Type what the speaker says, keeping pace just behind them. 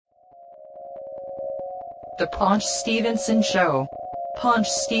The Paunch Stevenson Show.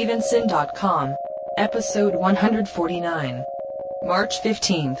 PaunchStevenson.com. Episode 149. March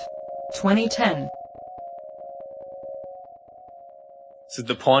 15th, 2010. This is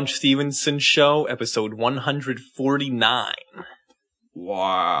the Paunch Stevenson Show, episode 149.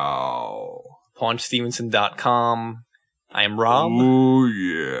 Wow. PaunchStevenson.com. I am Rob. Oh,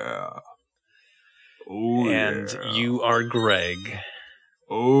 yeah. Oh, and yeah. you are Greg.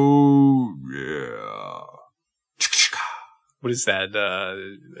 Oh, yeah. What is that?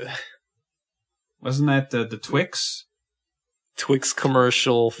 Wasn't that the Twix? Twix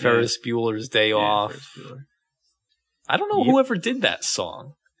commercial, Ferris Bueller's Day Off. Ferris Bueller. I don't know whoever did that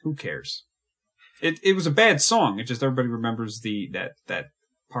song. Who cares? It was a bad song. It just everybody remembers that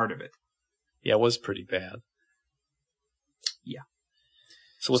part of it. Yeah, it was pretty bad. Yeah.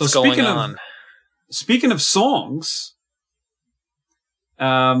 So what's going on? Speaking of songs,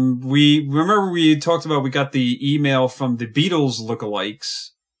 we talked about, we got the email from the Beatles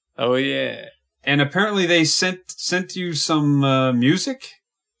lookalikes. Oh yeah. And apparently they sent you some music.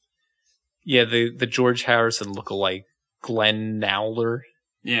 Yeah, the George Harrison lookalike, Glenn Nowler.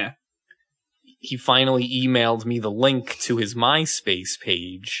 Yeah. He finally emailed me the link to his MySpace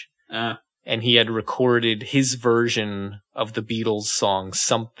page. And he had recorded his version of the Beatles song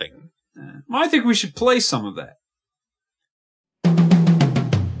Something. Well, I think we should play some of that.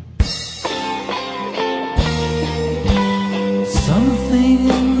 Something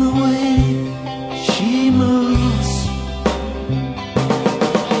in the way she moves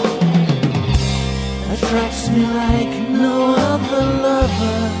attracts me like no other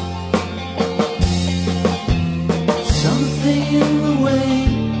lover. Something in the way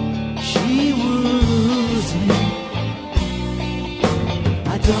she woos me.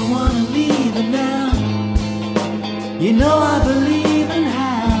 I don't want to leave her now. You know I believe in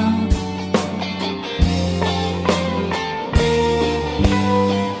how.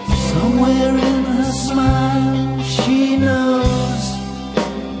 Somewhere in her smile she knows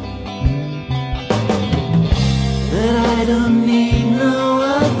that I don't need no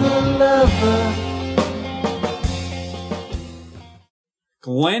other lover.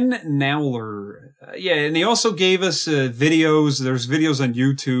 Glenn Nowler. Yeah, and he also gave us videos. There's videos on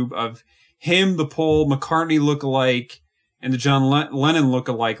YouTube of him, the Paul McCartney lookalike, and the John Lennon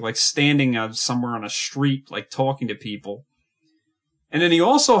lookalike, like standing out somewhere on a street, like talking to people. And then he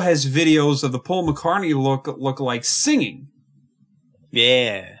also has videos of the Paul McCartney lookalike singing.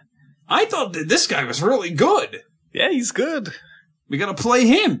 Yeah. I thought that this guy was really good. Yeah, he's good. We gotta play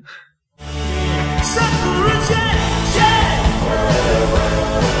him.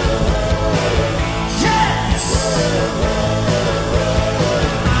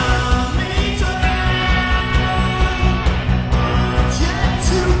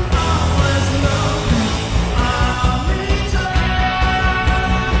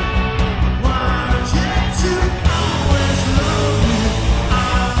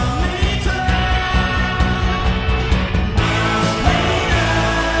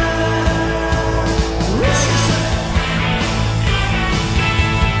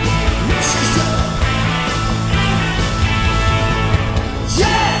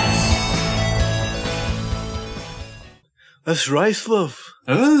 That's right, love.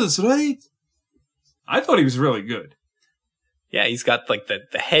 That's right. I thought he was really good. Yeah, he's got like the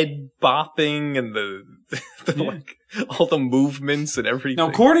head bopping and the like all the movements and everything. Now,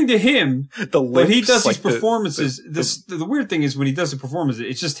 according to him, the lips, when he does like these performances, the weird thing is when he does a performance,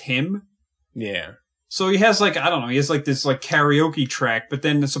 it's just him. Yeah. So he has like, I don't know, he has like this like karaoke track, but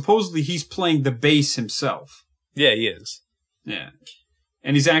then supposedly he's playing the bass himself. Yeah, he is. Yeah.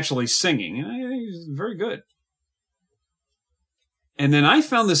 And he's actually singing. And I think he's very good. And then I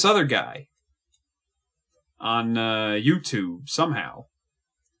found this other guy on YouTube somehow.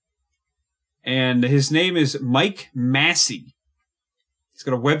 And his name is Mike Massey. He's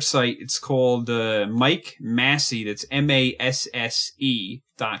got a website. It's called Mike Massey. That's MASSE.com.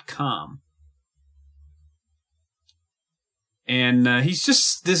 And he's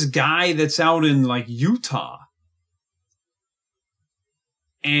just this guy that's out in like Utah.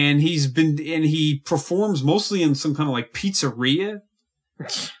 And he performs mostly in some kind of like pizzeria.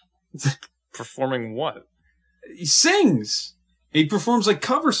 Performing what? He sings. He performs like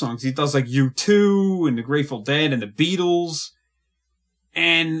cover songs. He does like U2 and the Grateful Dead and the Beatles.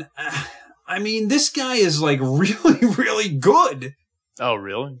 And I mean, this guy is like really, really good. Oh,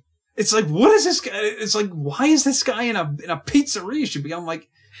 really? It's like, what is this guy? It's like, why is this guy in a pizzeria? He should be on like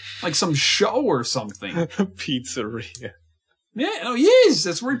some show or something. Pizzeria. Yeah, no, he is.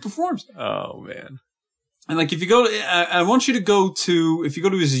 That's where he performs. Oh, man. And like, if you go to, I want you to go to, if you go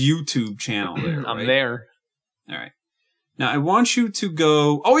to his YouTube channel there, I'm right? there. All right. Now, I want you to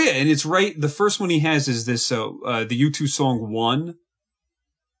go... Oh, yeah, and it's right... The first one he has is this, the U2 song One.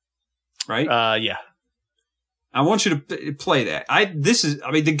 Right? Yeah. I want you to play that.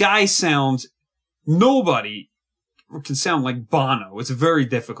 The guy sounds... Nobody can sound like Bono. It's very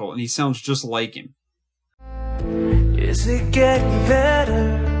difficult, and he sounds just like him. Is it getting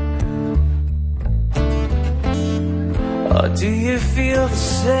better? Or do you feel the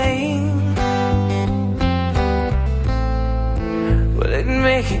same? Will it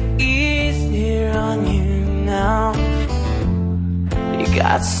make it easier on you now? You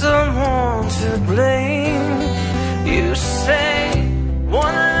got someone to blame. You say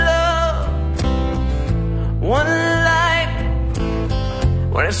one love, one life,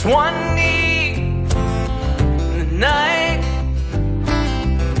 when it's one need in the night.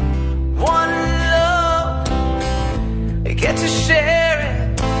 One love, you get to share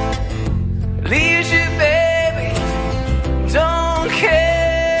it, leaves you, baby, don't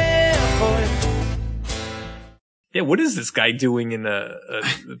care for it. Yeah, what is this guy doing in a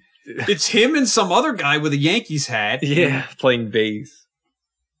It's him and some other guy with a Yankees hat. Yeah, playing bass.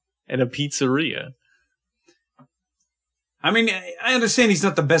 In a pizzeria. I mean, I understand he's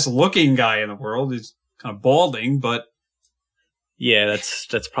not the best looking guy in the world. He's kind of balding, but... Yeah,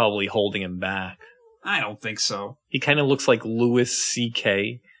 that's probably holding him back. I don't think so. He kind of looks like Louis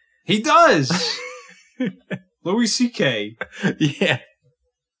C.K. He does! Louis C.K. Yeah.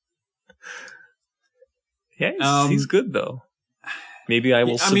 Yeah, he's good, though. Maybe I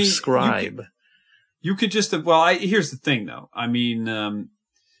will subscribe. You could just... Well, here's the thing, though. I mean,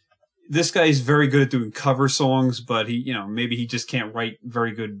 this guy's very good at doing cover songs, but maybe he just can't write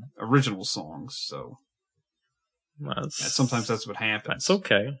very good original songs, so... Sometimes that's what happens. That's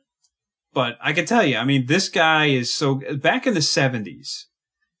okay. But I can tell you, I mean, this guy is so... Back in the 70s,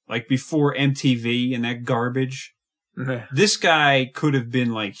 like before MTV and that garbage, this guy could have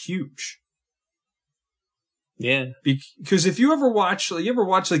been, like, huge. Yeah. Because if you ever watch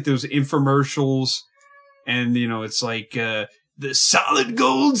like those infomercials and, it's like, the solid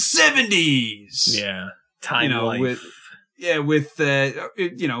gold 70s. Yeah. Time Life. With the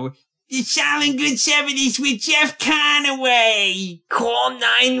solid good 70s with Jeff Conaway. Call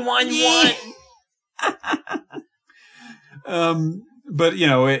 911. But,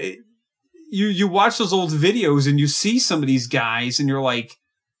 you watch those old videos and you see some of these guys and you're like,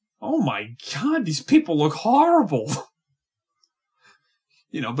 oh my God, these people look horrible.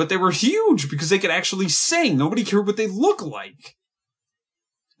 But they were huge because they could actually sing. Nobody cared what they look like.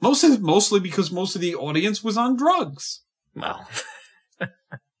 Mostly because most of the audience was on drugs. Well.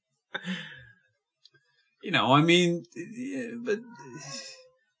 I mean, but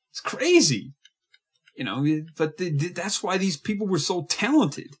it's crazy. But that's why these people were so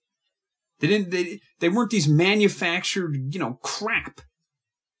talented. They weren't these manufactured, crap.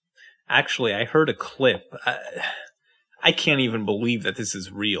 Actually, I heard a clip. I can't even believe that this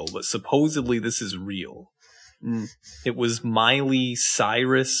is real, but supposedly this is real. Mm. It was Miley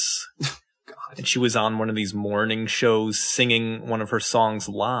Cyrus, God. And she was on one of these morning shows singing one of her songs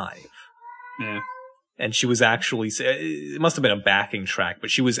live. Yeah. And she was actually, it must have been a backing track,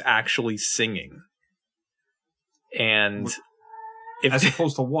 but she was actually singing. And as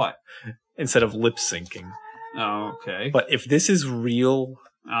opposed to what? Instead of lip syncing. Oh, okay. But if this is real,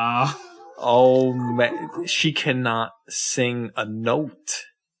 oh man, she cannot sing a note.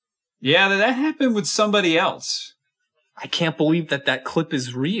 Yeah, that happened with somebody else. I can't believe that clip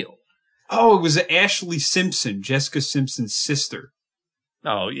is real. Oh, it was Ashley Simpson, Jessica Simpson's sister.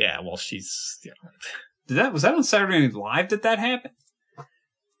 Oh yeah, well she's. Was that on Saturday Night Live that happened?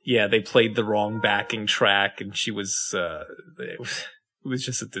 Yeah, they played the wrong backing track, and she was. It was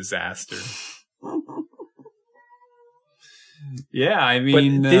just a disaster. Yeah, I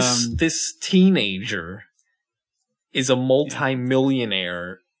mean, but this teenager is a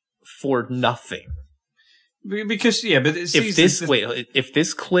multi-millionaire for nothing. Because but if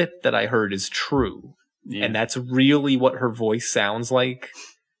this clip that I heard is true, and that's really what her voice sounds like,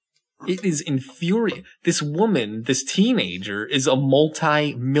 it is infuriating. This woman, this teenager, is a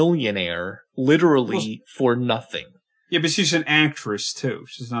multi-millionaire, literally for nothing. Yeah, but she's an actress too.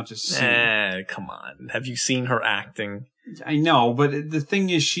 She's not just singing. Come on. Have you seen her acting? I know, but the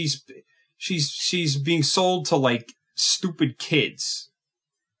thing is, she's being sold to like stupid kids,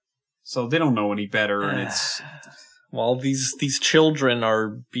 so they don't know any better. And it's well, these children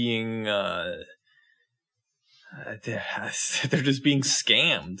are being they're just being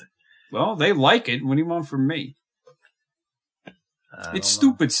scammed. Well, they like it. What do you want from me? It's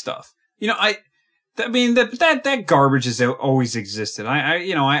stupid stuff. I mean, that garbage has always existed.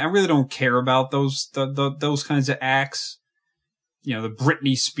 I really don't care about those kinds of acts. You know, the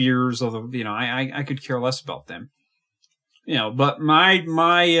Britney Spears or I could care less about them. You know, but my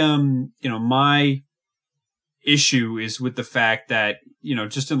issue is with the fact that, you know,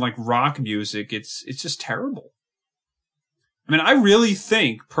 just in like rock music, it's just terrible. I mean, I really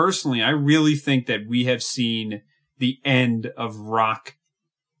think that we have seen the end of rock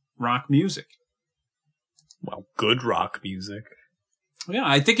music. Well, good rock music. Yeah,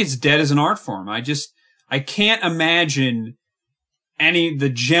 I think it's dead as an art form. I can't imagine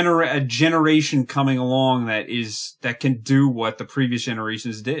a generation coming along that can do what the previous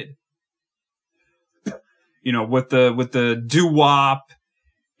generations did. You know, with the doo-wop,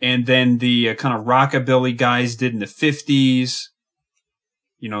 and then the kind of rockabilly guys did in the 50s.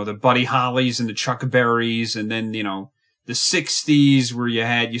 You know, the Buddy Hollies and the Chuck Berrys, and then, you know, the 60s where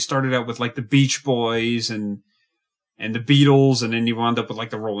you started out with like the Beach Boys and the Beatles, and then you wound up with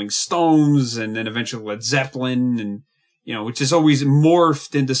like the Rolling Stones, and then eventually Led Zeppelin, and, you know, which has always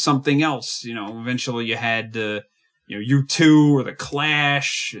morphed into something else. You know, eventually you had, U2 or the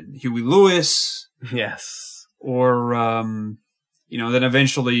Clash and Huey Lewis. Yes. Or, then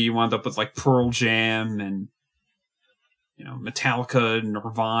eventually you wound up with like Pearl Jam and, you know, Metallica and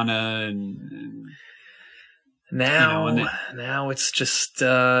Nirvana and now it's just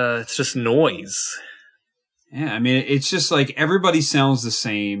noise. Yeah, I mean, it's just like everybody sounds the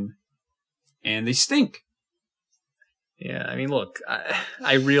same and they stink. Yeah, I mean, look,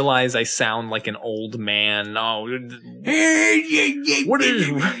 I realize I sound like an old man. Oh, what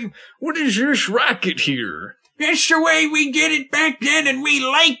is this racket here? That's the way we did it back then, and we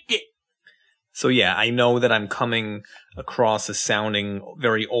liked it. So yeah, I know that I'm coming across as sounding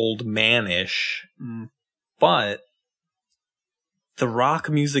very old man-ish, but the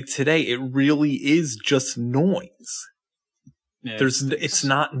rock music today, it really is just noise. Yeah, it's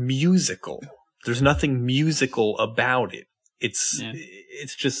not musical. There's nothing musical about it. It's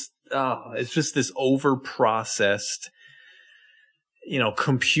just this over-processed, you know,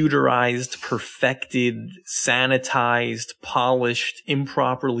 computerized, perfected, sanitized, polished,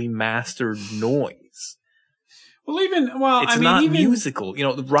 improperly mastered noise. It's not musical. You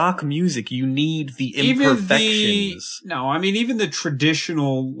know, the rock music, you need the imperfections. Even the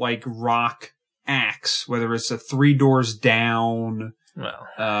traditional, like, rock acts, whether it's a Three Doors Down,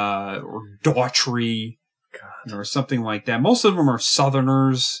 or Daughtry, or something like that. Most of them are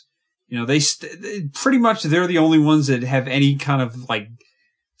Southerners. You know, pretty much they're the only ones that have any kind of like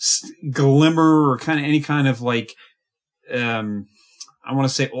glimmer or any kind of like, I want to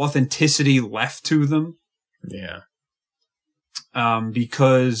say authenticity left to them. Yeah.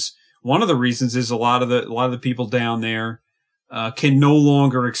 Because one of the reasons is a lot of the people down there, can no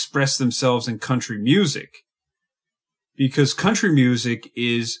longer express themselves in country music, because country music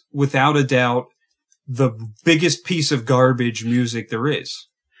is without a doubt the biggest piece of garbage music there is.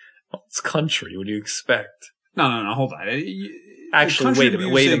 Well, it's country. What do you expect? No, hold on. Actually,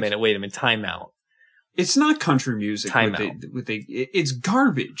 wait a minute. Time out. It's not country music. Time out. It's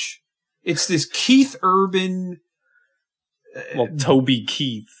garbage. It's this Keith Urban. Toby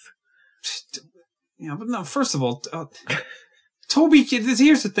Keith. Yeah, but no. First of all, Toby Keith.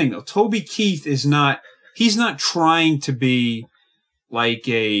 Here's the thing, though. Toby Keith is not. He's not trying to be like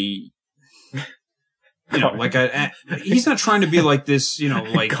a. You know, like he's not trying to be like this, you know,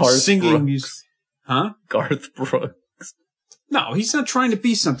 like singing music. Huh? Garth Brooks. No, he's not trying to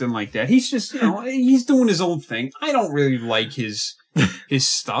be something like that. He's just, you know, he's doing his own thing. I don't really like his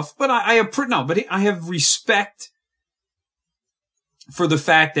stuff, but I have respect for the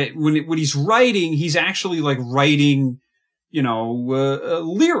fact that when he's writing, he's actually like writing, you know,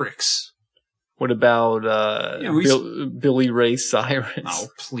 lyrics. What about, Billy Ray Cyrus? Oh,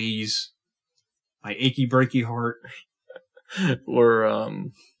 please. My achy breaky heart. Or,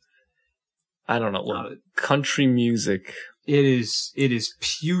 I don't know, country music. It is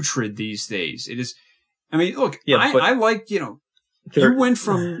putrid these days. It is, I mean, look, I like, you know, you went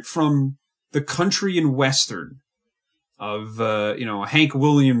from the country and western of, Hank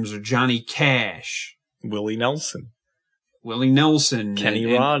Williams or Johnny Cash. Willie Nelson. Kenny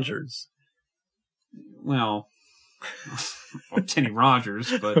Rogers. Well, Kenny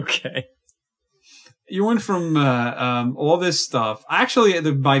Rogers, but. Okay. You went from all this stuff. Actually,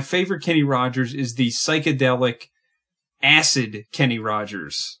 my favorite Kenny Rogers is the psychedelic acid Kenny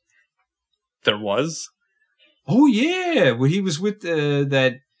Rogers. There was? Oh, yeah. When he was with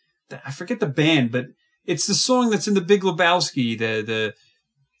I forget the band, but it's the song that's in the Big Lebowski.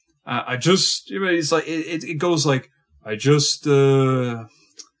 It's like, it goes like, I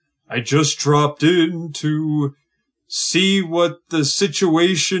I just dropped in to see what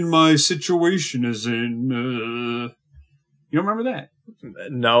my situation is in. You don't remember that?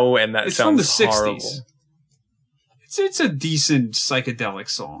 No, and that It's sounds from the horrible. 60s. It's a decent psychedelic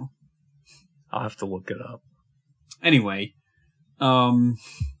song. I'll have to look it up. Anyway, so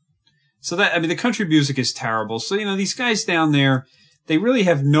that, I mean, the country music is terrible. So, these guys down there, they really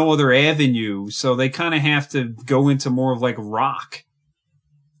have no other avenue. So they kind of have to go into more of like rock.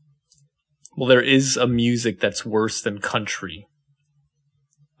 Well, there is a music that's worse than country.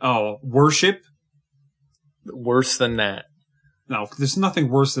 Oh, worship? Worse than that. No, there's nothing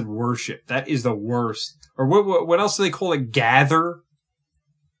worse than worship. That is the worst. Or what else do they call it? Gather?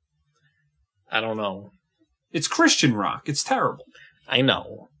 I don't know. It's Christian rock. It's terrible. I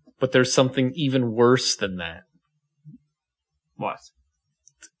know. But there's something even worse than that. What?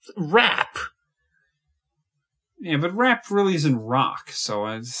 Rap. Yeah, but rap really isn't rock, so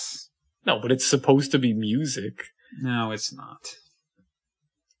it's... No, but it's supposed to be music. No, it's not.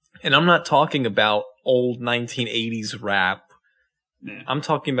 And I'm not talking about old 1980s rap. Yeah. I'm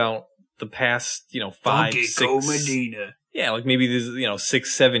talking about the past, 5, 6... Medina. Yeah, like maybe there's,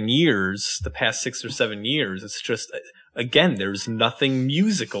 6, 7 years, the past 6 or 7 years. It's just, again, there's nothing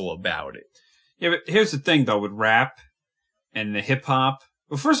musical about it. Yeah, but here's the thing, though, with rap and the hip-hop.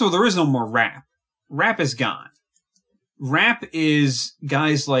 Well, first of all, there is no more rap. Rap is gone. Rap is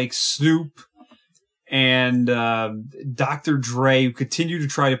guys like Snoop and Dr. Dre who continue to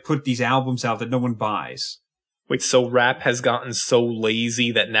try to put these albums out that no one buys. Wait, so rap has gotten so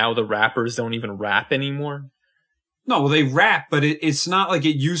lazy that now the rappers don't even rap anymore? No, well, they rap, but it's not like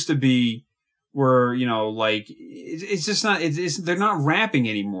it used to be where, it's just not, they're not rapping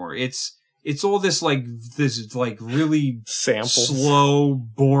anymore. It's all this really samples, slow,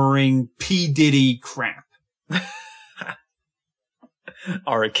 boring, P. Diddy crap.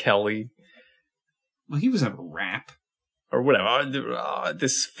 R. Kelly. Well, he was never rap. Or whatever.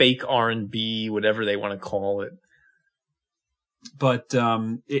 This fake R&B, whatever they want to call it. But,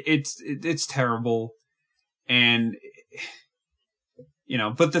 it's terrible. And,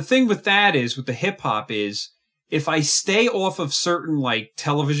 but the thing with that is, with the hip hop is, if I stay off of certain like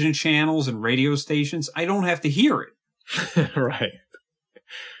television channels and radio stations, I don't have to hear it. Right.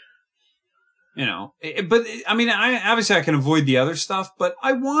 But I mean, I can avoid the other stuff, but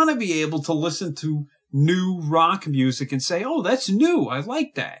I want to be able to listen to new rock music and say, oh, that's new. I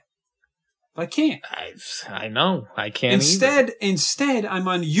like that. But I can't. I know. I can't Instead, I'm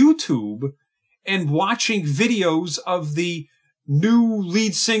on YouTube and watching videos of the new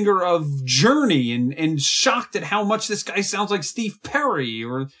lead singer of Journey and shocked at how much this guy sounds like Steve Perry,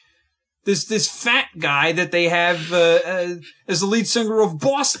 or this fat guy that they have as the lead singer of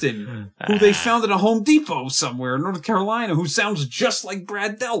Boston, who they found at a Home Depot somewhere in North Carolina, who sounds just like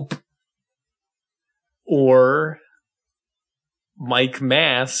Brad Delp. Or Mike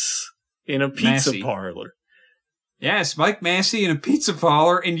Mass in a pizza Massey. parlor. Yes, Mike Massey in a pizza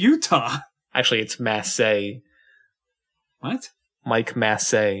parlor in Utah. Actually, it's Massey. What? Mike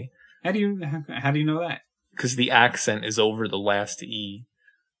Massey. How do you know that? Because the accent is over the last E.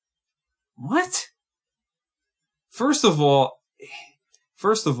 What? First of all,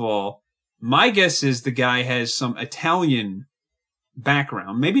 my guess is the guy has some Italian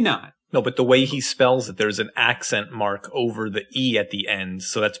background. Maybe not. No, but the way he spells it, there's an accent mark over the E at the end,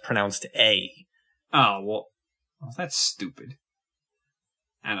 so that's pronounced A. Oh, well that's stupid.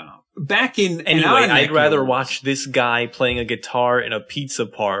 I don't know. Anyway, I'd rather watch this guy playing a guitar in a pizza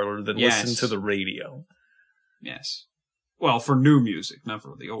parlor than listen to the radio. Yes. Well, for new music, not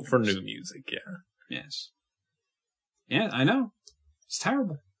for the old For music. new music, yeah. Yes. Yeah, I know. It's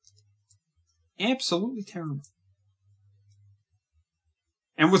terrible. Absolutely terrible.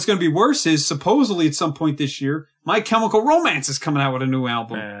 And what's going to be worse is, supposedly at some point this year, My Chemical Romance is coming out with a new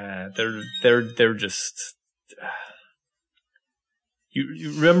album. They're just...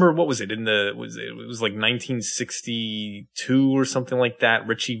 You remember, what was it? It was like 1962 or something like that.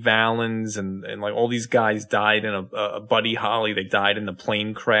 Richie Valens and like all these guys died in a Buddy Holly. They died in the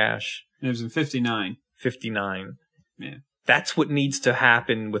plane crash. It was in 59. 59. Yeah. That's what needs to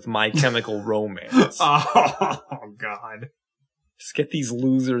happen with My Chemical Romance. Oh, God. Just get these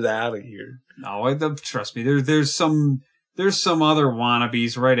losers out of here. No, trust me. There's some other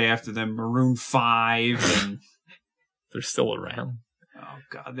wannabes right after them. Maroon 5 and... They're still around. Oh,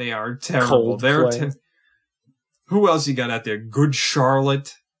 God, they are terrible. Coldplay. Who else you got out there? Good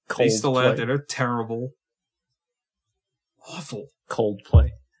Charlotte. They still Coldplay. out there. They're terrible. Awful.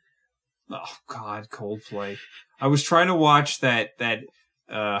 Coldplay. Oh, God, Coldplay. I was trying to watch that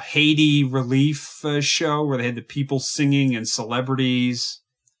Haiti relief show where they had the people singing and celebrities.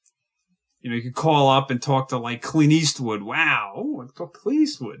 You could call up and talk to like Clint Eastwood. Wow. Oh, I talk to Clint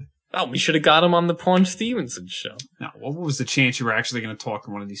Eastwood. Oh, we should have got him on the Paunch Stevenson show. No, what was the chance you were actually going to talk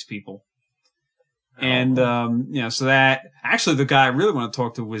to one of these people? And, so that, actually the guy I really want to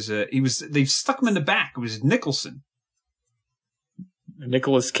talk to was, they stuck him in the back. It was Nicholson.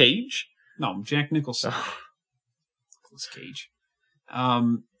 Nicolas Cage? No, Jack Nicholson. Nicolas Cage.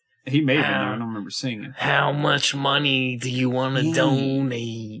 He may have been there. I don't remember seeing it. How much money do you want to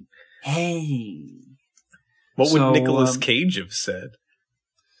donate? Hey. What would Nicolas Cage have said?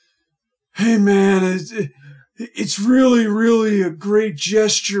 Hey, man, it's really, really a great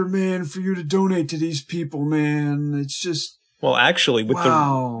gesture, man, for you to donate to these people, man. It's just... Well, actually, with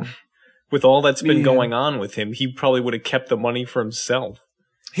all that's been going on with him, he probably would have kept the money for himself.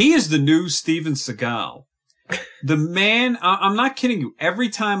 He is the new Steven Seagal. The man, I'm not kidding you. Every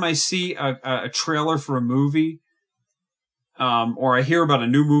time I see a trailer for a movie, or I hear about a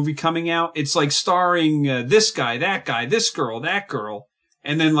new movie coming out, it's like starring this guy, this girl, that girl.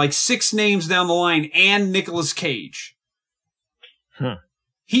 And then like 6 names down the line, and Nicolas Cage.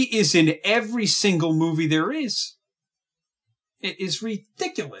 He is in every single movie there is. It is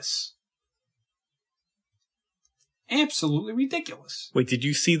ridiculous. Absolutely ridiculous. Wait, did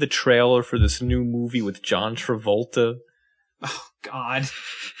you see the trailer for this new movie with John Travolta? Oh, God.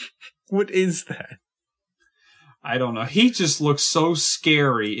 What is that? I don't know. He just looks so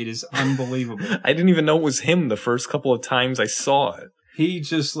scary. It is unbelievable. I didn't even know it was him the first couple of times I saw it. He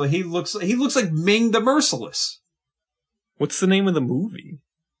looks like Ming the Merciless. What's the name of the movie?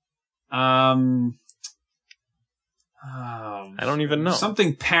 I don't even know.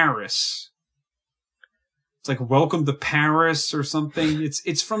 Something Paris. It's like Welcome to Paris or something.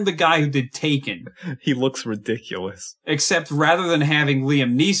 It's from the guy who did Taken. He looks ridiculous. Except rather than having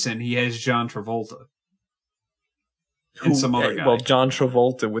Liam Neeson, he has John Travolta. And some other guy. Well, John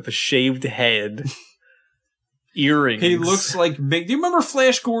Travolta with a shaved head. Earrings. He looks like Ming. Do you remember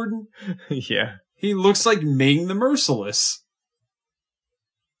Flash Gordon? Yeah. He looks like Ming the Merciless.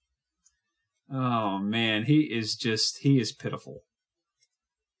 Oh, man. He is pitiful.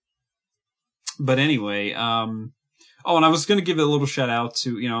 But anyway, and I was going to give a little shout out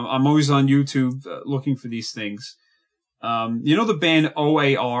to, I'm always on YouTube looking for these things. The band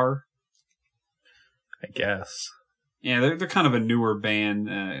OAR? I guess. Yeah, they're kind of a newer band,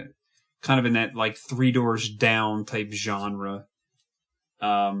 kind of in that like Three Doors Down type genre.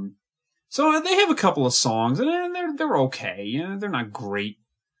 So they have a couple of songs, and they're okay. They're not great.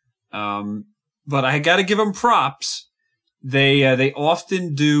 But I got to give them props. They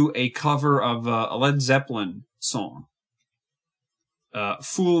often do a cover of a Led Zeppelin song,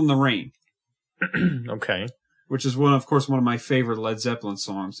 "Fool in the Rain." Okay. Which is one of my favorite Led Zeppelin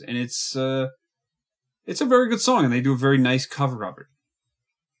songs, and it's a very good song, and they do a very nice cover of it.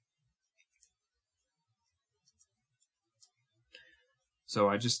 So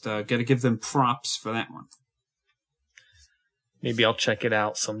I just got to give them props for that one. Maybe I'll check it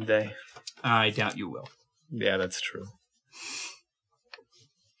out someday. I doubt you will. Yeah, that's true.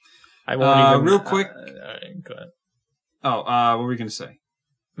 I won't even... Real quick... all right, go ahead. What were we going to say?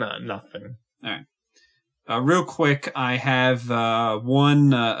 No, nothing. All right. Real quick, I have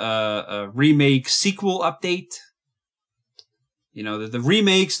one remake sequel update. The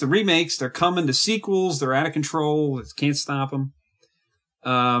remakes, they're coming. The sequels, they're out of control. Can't stop them.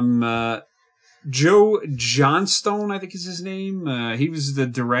 Joe Johnstone, I think is his name. He was the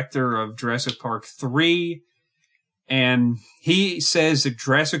director of Jurassic Park 3. And he says that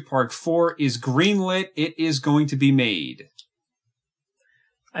Jurassic Park 4 is greenlit. It is going to be made.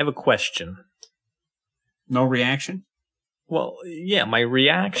 I have a question. No reaction? Well, yeah, my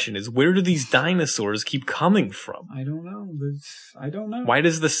reaction is, where do these dinosaurs keep coming from? I don't know. Why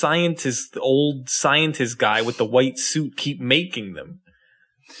does the old scientist guy with the white suit keep making them?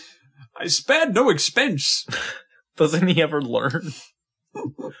 I spared no expense. Doesn't he ever learn?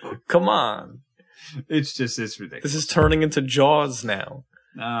 Come on. It's ridiculous. This is turning into Jaws now.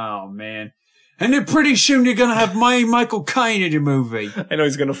 Oh, man. And then pretty soon you're going to have Michael Caine in the movie. I know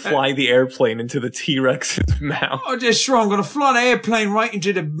he's going to fly the airplane into the T-Rex's mouth. Oh, that's right. I'm going to fly the airplane right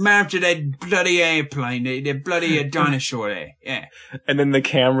into the mouth of that bloody airplane, the bloody dinosaur there. Yeah. And then the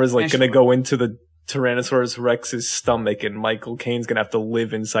camera's going to go into the Tyrannosaurus Rex's stomach, and Michael Caine's going to have to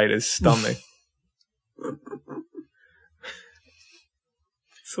live inside his stomach.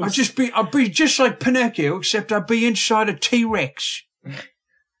 I'll be just like Pinocchio, except I'll be inside a T-Rex.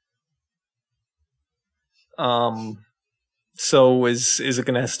 So is it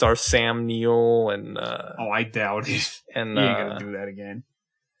going to star Sam Neill and I doubt it. And you ain't gonna do that again.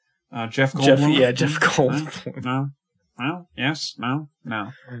 Jeff Goldblum. Jeff Goldblum. No. Well, yes, no,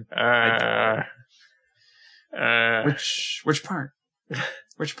 no. Which part?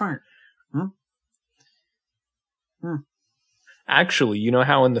 Which part? Actually, you know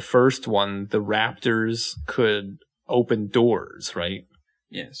how in the first one, the raptors could open doors, right?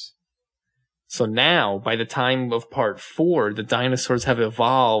 Yes. So now, by the time of part 4, the dinosaurs have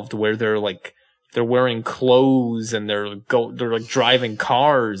evolved where they're wearing clothes and they're like driving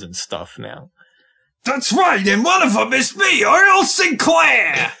cars and stuff now. That's right, and one of them is me, Earl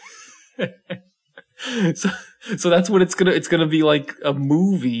Sinclair! So that's what it's gonna be like, a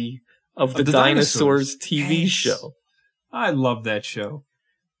movie of the dinosaurs TV show. I love that show.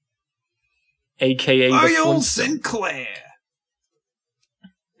 AKA the Earl Flintstones. Sinclair!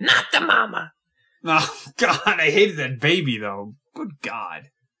 Not the mama! Oh, God, I hated that baby, though. Good God.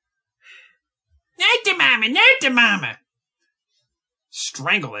 Not the mama, not the mama!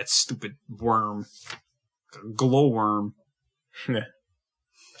 Strangle that stupid worm. Glowworm.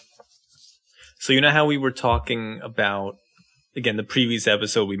 So you know how we were talking about, again, the previous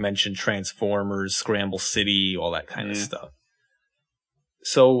episode, we mentioned Transformers, Scramble City, all that kind of stuff.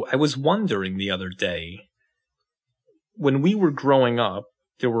 So I was wondering the other day, when we were growing up,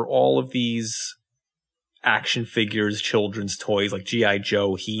 there were all of these action figures, children's toys, like G.I.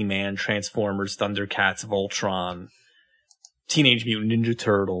 Joe, He-Man, Transformers, Thundercats, Voltron, Teenage Mutant Ninja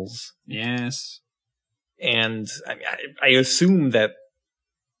Turtles. Yes. And I assume that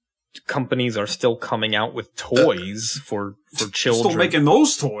companies are still coming out with toys for children. Still making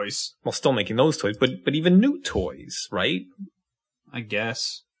those toys. Well, still making those toys, but even new toys, right? I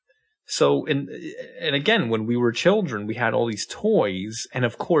guess. So, and again, when we were children, we had all these toys, and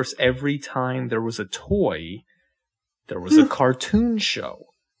of course, every time there was a toy, there was a cartoon show.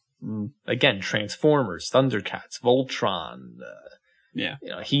 Again, Transformers, Thundercats, Voltron,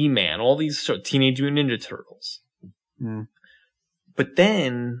 He-Man, all these Teenage Mutant Ninja Turtles. But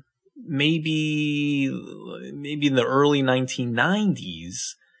then, maybe in the early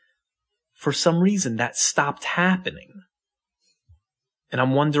 1990s, for some reason, that stopped happening. And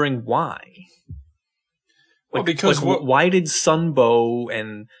I'm wondering why. Well, because why did Sunbow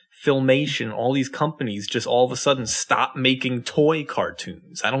and Filmation, all these companies, just all of a sudden stop making toy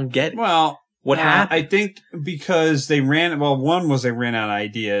cartoons? I don't get it. Well, what happened? I think because they ran out of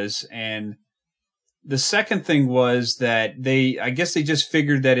ideas, and the second thing was that I guess they just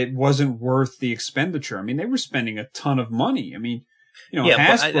figured that it wasn't worth the expenditure. I mean, they were spending a ton of money. I mean,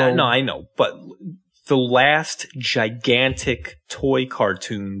 Hasbro. I know, but the last gigantic toy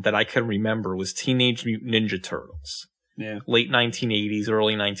cartoon that I can remember was Teenage Mutant Ninja Turtles. Yeah. Late 1980s,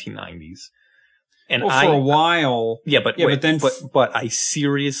 early 1990s. And for a while. But I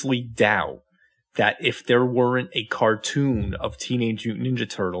seriously doubt that if there weren't a cartoon of Teenage Mutant Ninja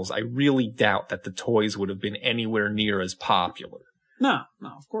Turtles, I really doubt that the toys would have been anywhere near as popular. No,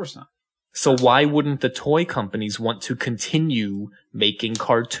 of course not. So why wouldn't the toy companies want to continue making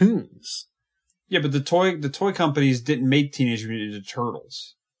cartoons? Yeah, but the toy companies didn't make Teenage Mutant Ninja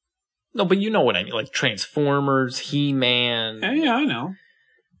Turtles. No, but you know what I mean, like Transformers, He-Man. Yeah, I know.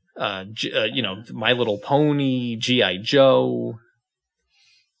 My Little Pony, G.I. Joe,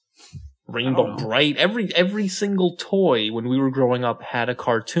 Rainbow Bright. Every single toy when we were growing up had a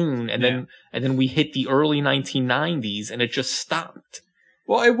cartoon, and then we hit the early 1990s, and it just stopped.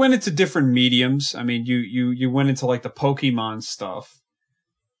 Well, it went into different mediums. I mean, you went into like the Pokemon stuff.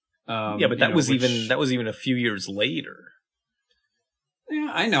 But that was even a few years later.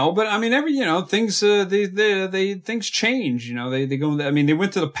 Yeah, I know, but I mean, things things change. They go. I mean, they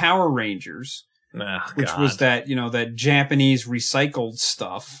went to the Power Rangers, which was that that Japanese recycled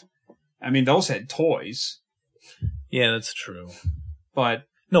stuff. I mean, those had toys. Yeah, that's true. But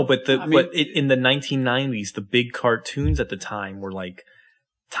no, but in the 1990s, the big cartoons at the time were like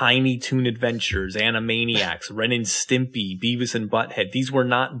Tiny Toon Adventures, Animaniacs, Ren and Stimpy, Beavis and Butthead. These were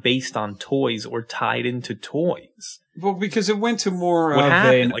not based on toys or tied into toys. Well, because it went to more what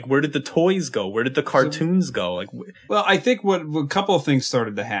happened? Like, where did the toys go? Where did the cartoons go? Like, well, I think a couple of things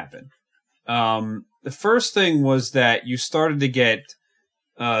started to happen. The first thing was that you started to get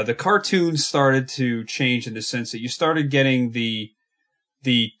the cartoons started to change in the sense that you started getting the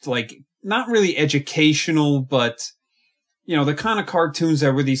like not really educational, but the kind of cartoons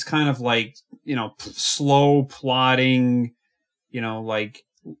that were these kind of like, slow plotting, like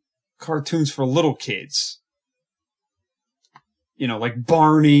cartoons for little kids. Like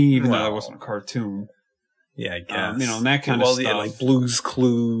Barney, even though that wasn't a cartoon. Yeah, I guess. And that kind of stuff. Yeah, like Blue's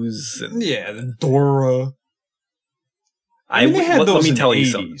Clues. And Dora. Let me tell you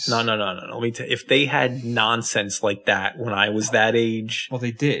something. No. Let me tell you, if they had nonsense like that when I was that age. Well,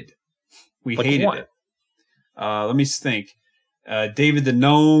 they did. We hated it. Let me think. David the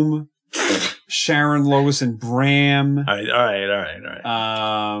Gnome, Sharon, Lois, and Bram. All right.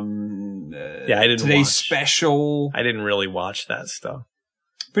 Yeah, I didn't Today's watch. Special. I didn't really watch that stuff.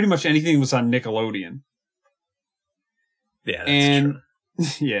 Pretty much anything was on Nickelodeon. Yeah, that's true.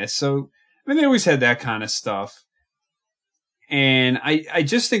 Yeah, so, I mean, they always had that kind of stuff. And I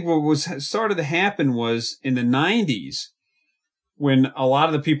just think what started to happen was in the 90s, when a lot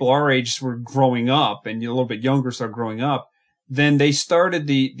of the people our age were growing up and a little bit younger started growing up, then they started,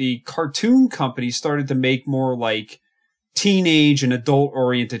 the cartoon companies started to make more like teenage and adult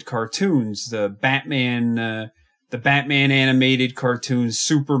oriented cartoons. The Batman animated cartoons,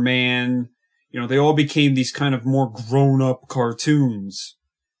 Superman, they all became these kind of more grown up cartoons.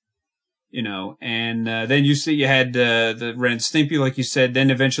 And then you had the Ren and Stimpy, like you said. Then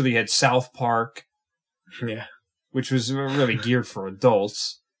eventually you had South Park, Yeah. which was really geared for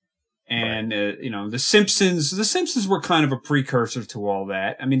adults. And The Simpsons. The Simpsons were kind of a precursor to all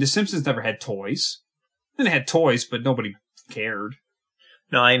that. I mean, The Simpsons never had toys. And they had toys, but nobody cared.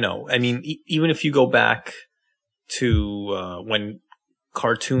 No, I know. I mean, even if you go back to when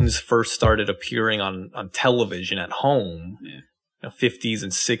cartoons first started appearing on television at home. Yeah. 50s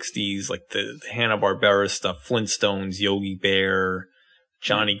and 60s, like the Hanna-Barbera stuff, Flintstones, Yogi Bear,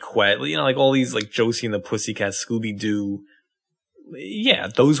 Johnny Quest, like all these, like Josie and the Pussycats, Scooby-Doo. Yeah,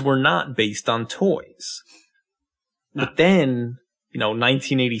 those were not based on toys. No. But then,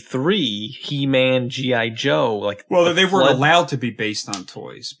 1983, He-Man, G.I. Joe, like. Well, they weren't allowed to be based on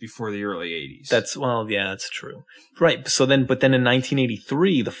toys before the early 80s. Yeah, that's true. Right. But then in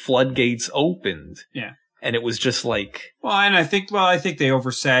 1983, the floodgates opened. Yeah. And it was just like. I think they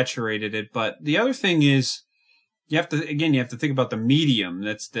oversaturated it. But the other thing is, you have to think about the medium.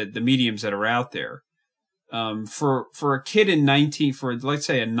 That's the mediums that are out there. For a kid let's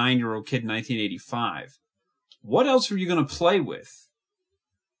say a 9-year-old kid in 1985, what else were you going to play with?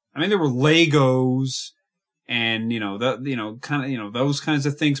 I mean, there were Legos and, those kinds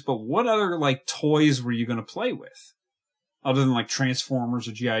of things. But what other, like, toys were you going to play with? Other than, like, Transformers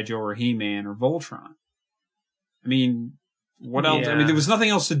or G.I. Joe or He-Man or Voltron? I mean, what else? Yeah. I mean, there was nothing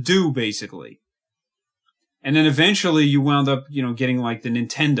else to do, basically. And then eventually you wound up, getting like the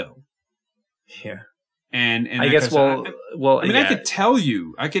Nintendo. Yeah. And I guess, I could tell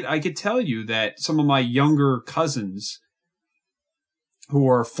you that some of my younger cousins who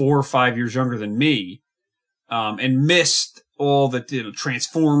are 4 or 5 years younger than me, and missed all the,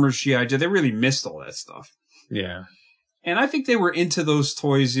 Transformers, G.I. Joe, they really missed all that stuff. Yeah. And I think they were into those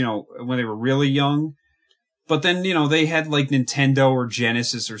toys, when they were really young. But then, they had like Nintendo or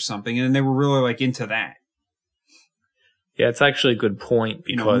Genesis or something, and they were really like into that. Yeah, it's actually a good point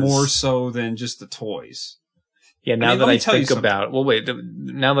because more so than just the toys. Yeah, now that I think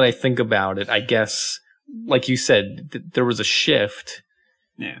about it, I guess, like you said, there was a shift.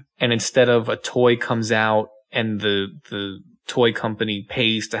 Yeah. And instead of a toy comes out and the toy company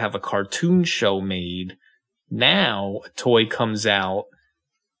pays to have a cartoon show made, now a toy comes out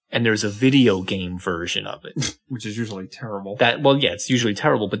and there's a video game version of it. Which is usually terrible. It's usually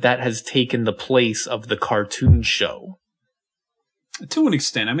terrible, but that has taken the place of the cartoon show. To an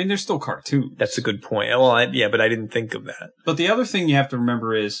extent. I mean, they're still cartoons. That's a good point. Well, but I didn't think of that. But the other thing you have to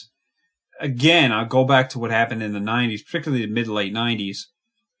remember is, again, I'll go back to what happened in the 90s, particularly the mid-late 90s.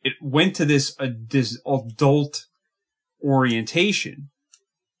 It went to this adult orientation.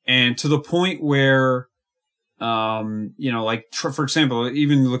 And to the point where, for example,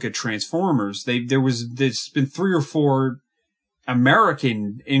 even look at Transformers, there's been 3 or 4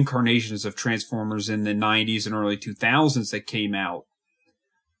 American incarnations of Transformers in the 90s and early 2000s that came out.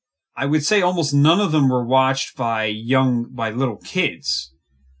 I would say almost none of them were watched by little kids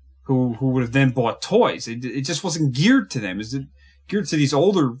who would have then bought toys. It just wasn't geared to them. It was geared to these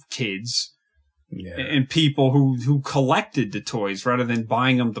older kids. Yeah. And people who collected the toys rather than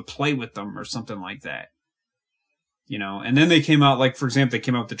buying them to play with them or something like that. And then they came out, like, for example, they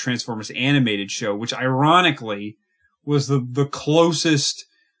came out with the Transformers animated show, which ironically was the closest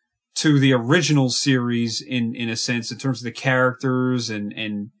to the original series in a sense, in terms of the characters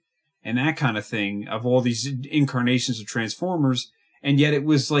and that kind of thing, of all these incarnations of Transformers. And yet it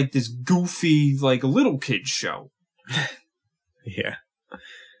was like this goofy, like, little kid show. Yeah.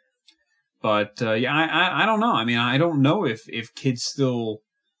 But, I don't know. I mean, I don't know if kids still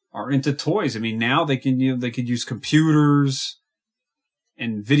are into toys. I mean, now they could use computers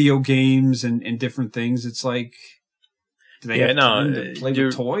and video games and different things. It's like, do they have time to play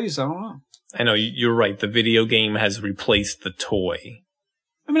with toys? I don't know. I know, you're right. The video game has replaced the toy.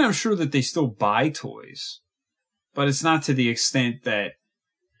 I mean, I'm sure that they still buy toys, but it's not to the extent that,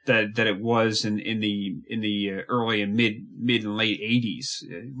 that it was in the early and mid and late 80s.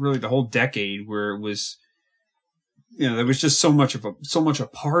 Really, the whole decade where it was, there was just so much a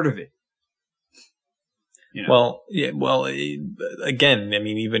part of it. Well, yeah. Well, again, I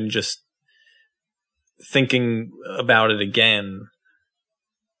mean, even just thinking about it again,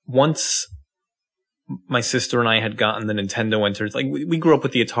 once my sister and I had gotten the Nintendo like we grew up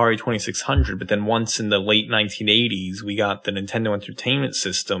with the Atari 2600, but then once in the late 1980s, we got the Nintendo Entertainment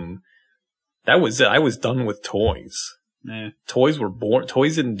System. That was it. I was done with toys. Yeah. Toys were boring.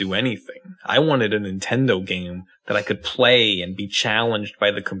 Toys didn't do anything. I wanted a Nintendo game that I could play and be challenged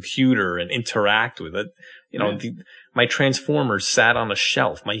by the computer and interact with it. My Transformers sat on a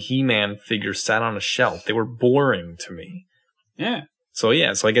shelf. My He-Man figures sat on a shelf. They were boring to me. Yeah. So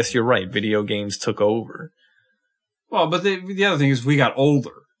I guess you're right. Video games took over. Well, but the other thing is we got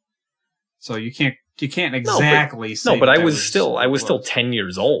older, so you can't exactly say. No, but I was still 10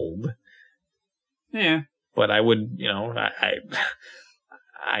 years old. Yeah. But I would,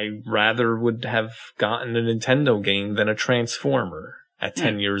 I rather would have gotten a Nintendo game than a Transformer at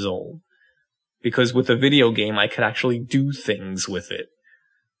 10 years old. Because with a video game, I could actually do things with it.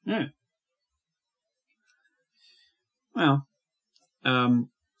 Yeah. Well,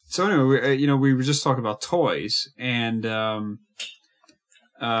 so anyway, we were just talking about toys, and a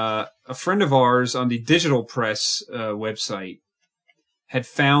friend of ours on the Digital Press website had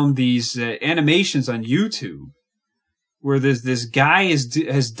found these animations on YouTube where this guy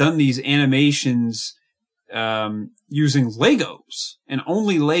has done these animations using Legos and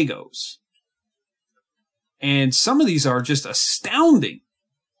only Legos. And some of these are just astounding.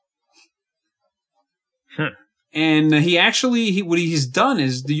 And what he's done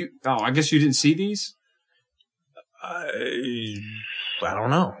is, I guess you didn't see these? I don't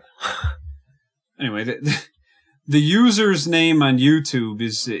know. Anyway, the user's name on YouTube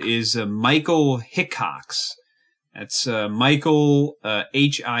is Michael Hickox. That's Michael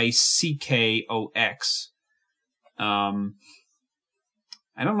Hickox.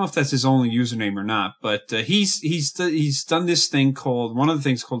 I don't know if that's his only username or not, but he's done this thing called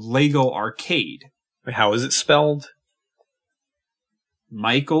Lego Arcade. Wait, how is it spelled?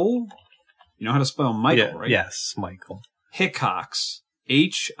 Michael. You know how to spell Michael, right? Yes, Michael. Hickox.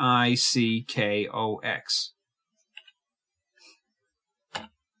 Hickox.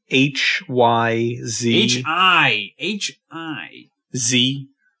 HYZ. HI. Z.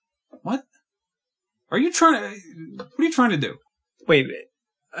 What? What are you trying to do? Wait,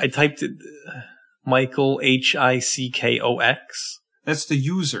 I typed it. Michael Hickox. That's the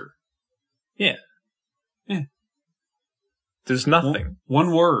user. Yeah. Yeah. There's nothing.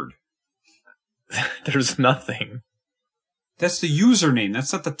 One word. There's nothing. That's the username.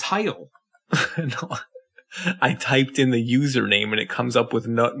 That's not the title. No. I typed in the username and it comes up with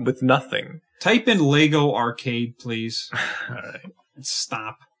nothing. Type in Lego Arcade, please. All right. And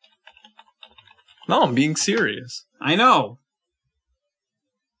stop. No, I'm being serious. I know.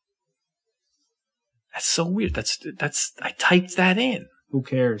 That's so weird. I typed that in. Who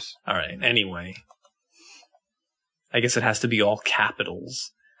cares? All right. Anyway. I guess it has to be all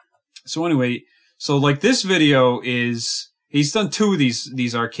capitals. So anyway, this video he's done two of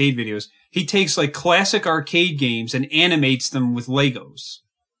these arcade videos. He takes classic arcade games and animates them with Legos.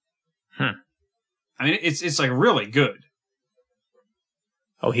 I mean, it's really good.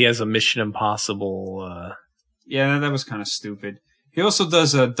 Oh, he has a Mission Impossible. Yeah, that was kind of stupid. He also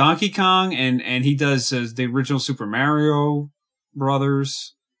does Donkey Kong and he does the original Super Mario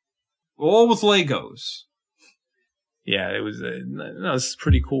Brothers, all with Legos. Yeah, it was. It's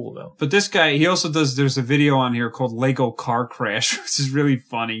pretty cool though. But this guy, he also does. There's a video on here called Lego Car Crash, which is really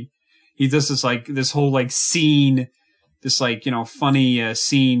funny. He does this whole scene, this funny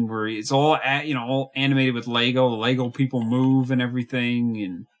scene where it's all all animated with Lego. The Lego people move and everything,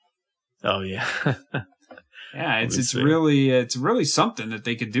 and oh yeah, yeah, it's really something that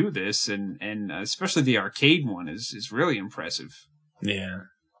they could do this, and especially the arcade one is really impressive. Yeah.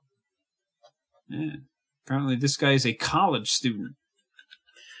 Yeah. Apparently, this guy is a college student.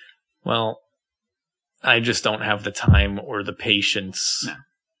 Well, I just don't have the time or the patience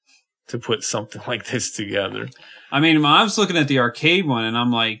to put something like this together. I mean, I was looking at the arcade one, and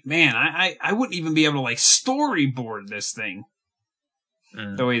I'm like, man, I wouldn't even be able to storyboard this thing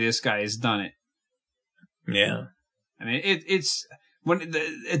the way this guy has done it. Yeah. I mean, it's when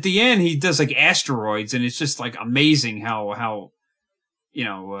at the end he does asteroids, and it's just amazing how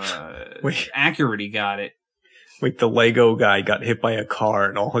accurate he got it. Wait, the Lego guy got hit by a car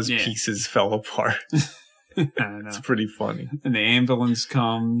and all his pieces fell apart. I don't know. It's pretty funny. And the ambulance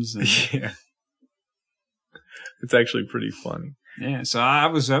comes. And yeah. It's actually pretty funny. Yeah, so I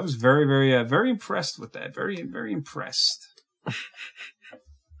was very, very, very impressed with that. Very, very impressed.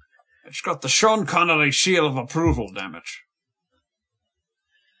 It's got the Sean Connery seal of approval, damn it.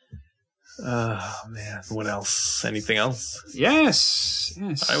 Oh, man. What else? Anything else? Yes. All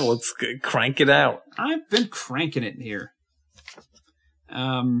right, well, let's crank it out. I've been cranking it here.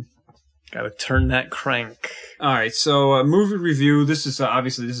 Gotta turn that crank. All right, so movie review. This is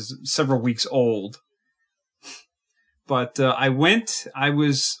obviously several weeks old, but I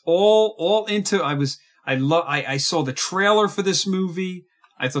was all into. I saw the trailer for this movie.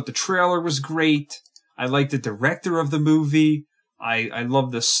 I thought the trailer was great. I liked the director of the movie. I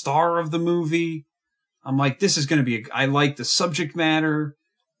love the star of the movie. I'm like, this is going to be I like the subject matter.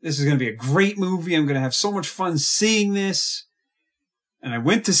 This is going to be a great movie. I'm going to have so much fun seeing this. And I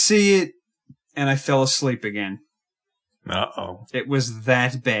went to see it, and I fell asleep again. Uh-oh. It was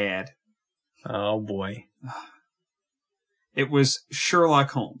that bad. Oh, boy. It was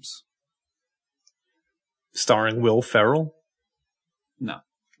Sherlock Holmes. Starring Will Ferrell? No,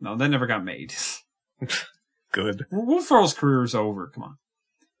 that never got made. Good. Will Ferrell's career is over. Come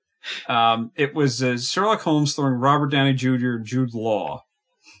on. It was Sherlock Holmes starring Robert Downey Jr. and Jude Law.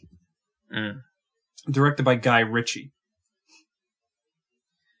 Directed by Guy Ritchie.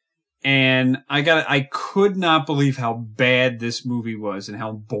 And I could not believe how bad this movie was and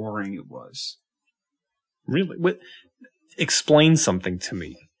how boring it was. Really? Explain something to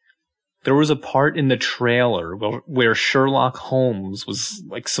me. There was a part in the trailer where Sherlock Holmes was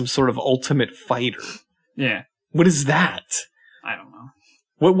like some sort of ultimate fighter. Yeah. What is that? I don't know.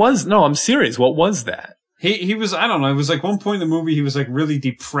 No, I'm serious. What was that? He was, I don't know. It was like one point in the movie he was like really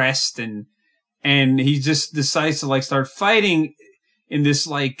depressed and he just decides to like start fighting in this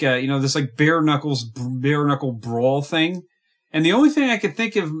like, this like bare knuckle brawl thing. And the only thing I could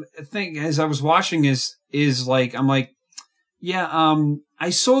think as I was watching is like, I'm like, yeah, I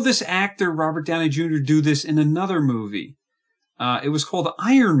saw this actor, Robert Downey Jr., do this in another movie. It was called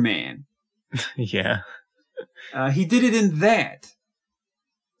Iron Man. Yeah. He did it in that.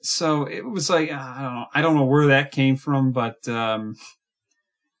 So it was like, I don't know where that came from, but, God,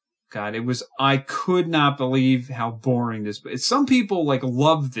 I could not believe how boring this, some people like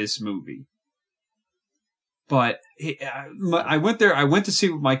love this movie. But I went to see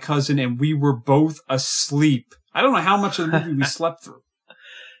it with my cousin and we were both asleep. I don't know how much of the movie we slept through.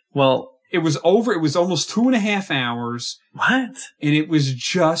 Well, it was over. It was almost 2.5 hours. What? And it was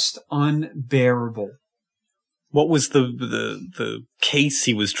just unbearable. What was the case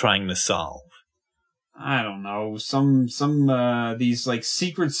he was trying to solve? I don't know. Some these like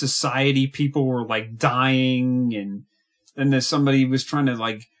secret society people were like dying, and then there's somebody was trying to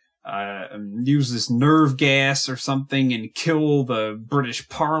like use this nerve gas or something and kill the British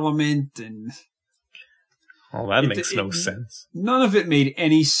Parliament, and well, that makes no sense. None of it made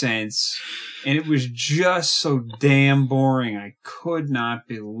any sense, and it was just so damn boring. I could not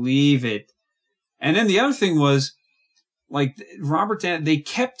believe it. And then the other thing was, like, they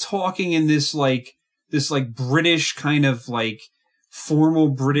kept talking in this British kind of like formal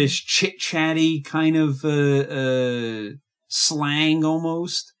British chit-chatty kind of slang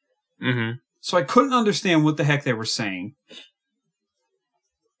almost. Mm-hmm. So I couldn't understand what the heck they were saying.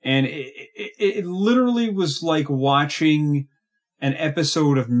 And it literally was like watching an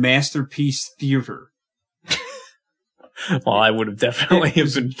episode of Masterpiece Theater. Well, I would have definitely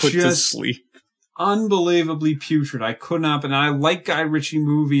been put to sleep. Unbelievably putrid. I could not, and I like Guy Ritchie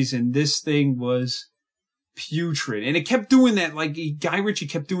movies, and this thing was putrid. And it kept doing that, like, Guy Ritchie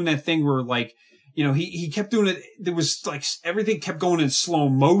kept doing that thing where, like, you know, he kept doing it, there was, like, everything kept going in slow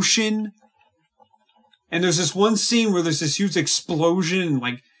motion. And there's this one scene where there's this huge explosion, and,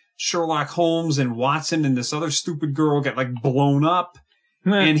 like, Sherlock Holmes and Watson and this other stupid girl get, like, blown up.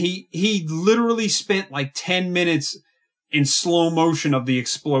 And he literally spent, like, 10 minutes in slow motion of the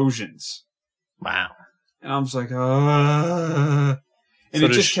explosions. Wow. And I was like, and so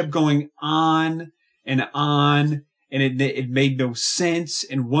it just kept going on, and it made no sense.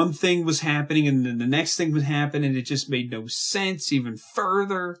 And one thing was happening, and then the next thing would happen, and it just made no sense even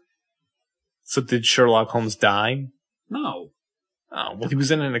further. So did Sherlock Holmes die? No. Oh, well, he was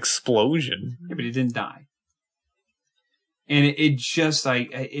in an explosion. Yeah, but he didn't die. And it just,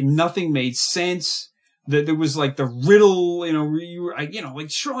 nothing made sense. That there was like the riddle, like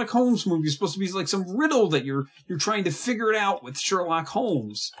Sherlock Holmes movie is supposed to be like some riddle that you're trying to figure it out with Sherlock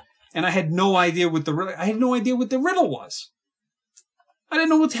Holmes, and I had no idea what the riddle was. I didn't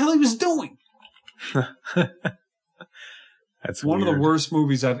know what the hell he was doing. That's one weird. of the worst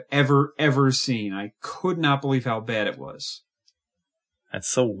movies I've ever seen. I could not believe how bad it was. That's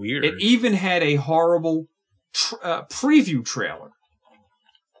so weird. It even had a horrible preview trailer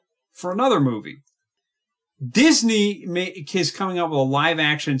for another movie. Disney is coming out with a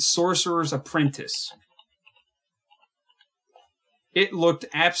live-action Sorcerer's Apprentice. It looked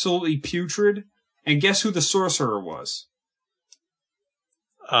absolutely putrid, and guess who the sorcerer was?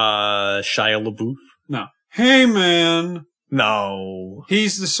 Shia LaBeouf? No. Hey, man! No.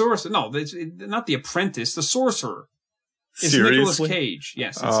 He's the sorcerer. No, not the apprentice, the sorcerer. It's Seriously? Nicolas Cage.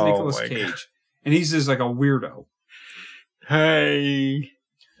 Yes, it's Nicolas Cage. God. And he's just like a weirdo. Hey.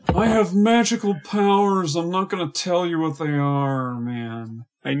 I have magical powers. I'm not going to tell you what they are, man.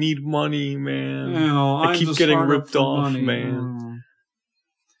 I need money, man. You know, I keep getting ripped off, money. man.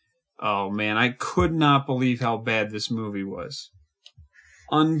 Oh, man, I could not believe how bad this movie was.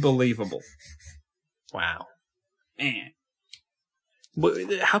 Unbelievable. Wow. Man.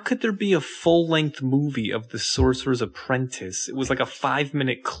 But how could there be a full-length movie of The Sorcerer's Apprentice? It was like a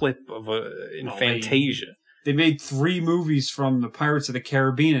 5-minute clip of in Fantasia. They made 3 movies from the Pirates of the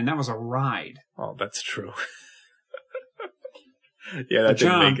Caribbean, and that was a ride. Oh, that's true. Yeah, that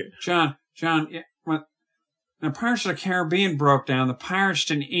didn't make it. John, yeah, when the Pirates of the Caribbean broke down, the pirates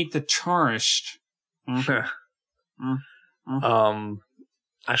didn't eat the tourist.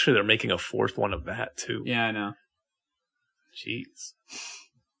 Actually, they're making a 4th one of that, too. Yeah, I know. Jeez.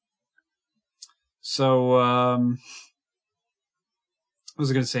 So, what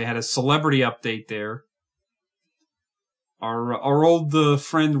was I going to say? I had a celebrity update there. Our old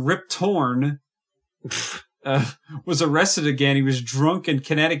friend Rip Torn was arrested again. He was drunk in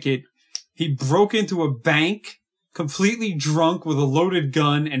Connecticut. He broke into a bank, completely drunk with a loaded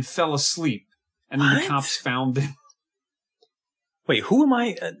gun, and fell asleep. And then the cops found him. Wait, who am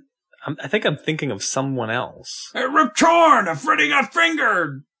I? I think I'm thinking of someone else. Hey, Rip Torn! Freddy got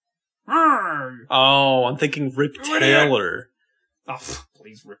fingered! Arrgh. Oh, I'm thinking Rip Taylor. Oh,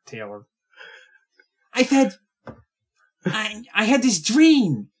 please, Rip Taylor. I had this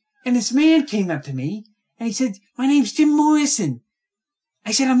dream, and this man came up to me, and he said, "My name's Jim Morrison."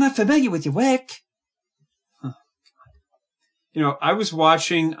 I said, "I'm not familiar with your work." Huh. You know, I was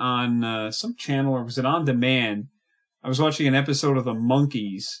watching on some channel, or was it On Demand? I was watching an episode of The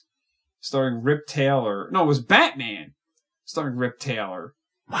Monkees, starring Rip Taylor. No, it was Batman, starring Rip Taylor.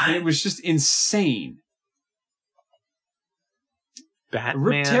 What? And it was just insane. Batman.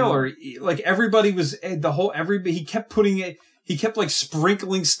 Rip Taylor, like everybody was he kept like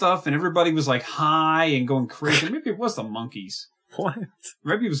sprinkling stuff, and everybody was like high and going crazy. Maybe it was the Monkees. What?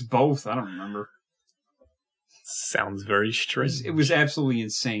 Maybe it was both. I don't remember. Sounds very strange. It was absolutely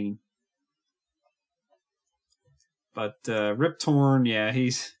insane. But Rip Torn, yeah,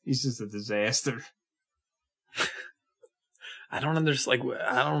 he's just a disaster. I don't understand.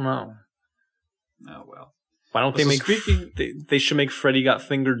 I don't know. Oh well. Why don't they make? They should make Freddy Got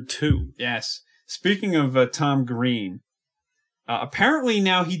Fingered 2. Yes. Speaking of Tom Green, apparently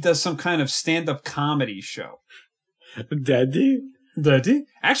now he does some kind of stand-up comedy show. Daddy?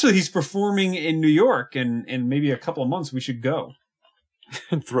 Actually, he's performing in New York, and in maybe a couple of months we should go.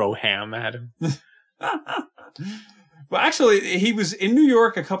 Throw ham at him. Well, actually, he was in New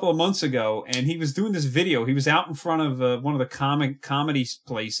York a couple of months ago, and he was doing this video. He was out in front of one of the comedy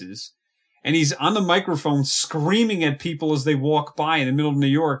places, and he's on the microphone screaming at people as they walk by in the middle of New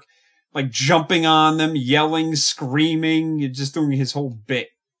York, like jumping on them, yelling, screaming, just doing his whole bit.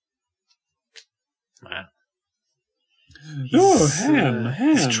 Wow. Ham.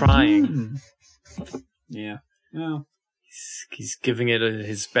 He's trying. Yeah. Well, he's giving it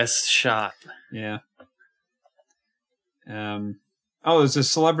his best shot. Yeah. There's a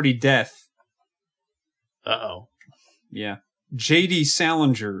celebrity death. Uh-oh. Yeah. J.D.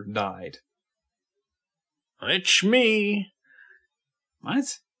 Salinger died. It's me.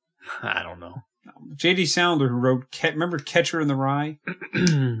 What? I don't know. J.D. Salinger, who wrote, remember Catcher in the Rye?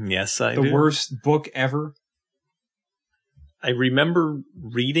 Yes, I do. The worst book ever. I remember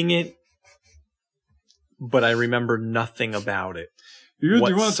reading it, but I remember nothing about it. You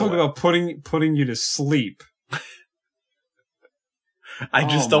want to talk about putting you to sleep? I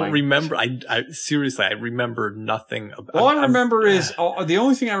just don't remember. I seriously, I remember nothing about. All I remember is the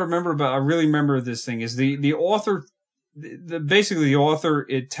only thing I really remember this thing is the author. Basically, the author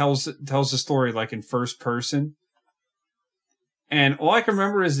tells the story like in first person, and all I can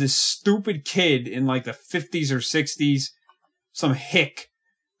remember is this stupid kid in like the 50s or 60s, some hick,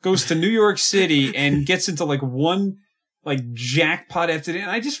 goes to New York City and gets into like one like jackpot after that. And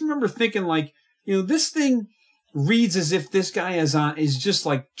I just remember thinking like, this thing reads as if this guy is just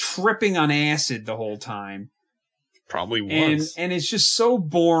like tripping on acid the whole time. Probably was. And it's just so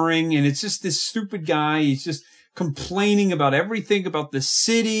boring, and it's just this stupid guy. He's just complaining about everything about the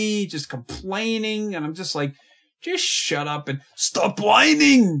city, just complaining. And I'm just like, just shut up and stop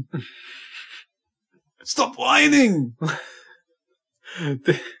whining. Stop whining.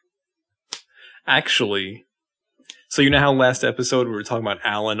 Actually, so you know how last episode we were talking about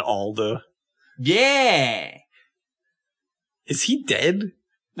Alan Alda? Yeah. Is he dead?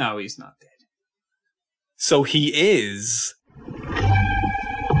 No, he's not dead. So he is.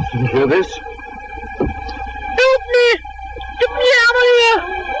 You hear this? Help me! Get me out of here!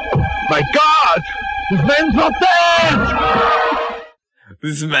 My God! This man's not dead!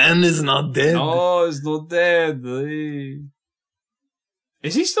 This man is not dead. Oh, he's not dead.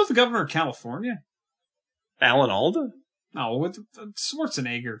 Is he still the governor of California? Alan Alda? No, with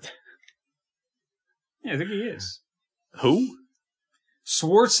Schwarzenegger. Yeah, I think he is. Who?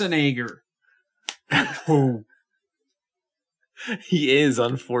 Schwarzenegger. Who? He is,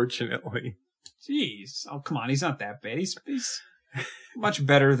 unfortunately. Jeez. Oh, come on. He's not that bad. He's much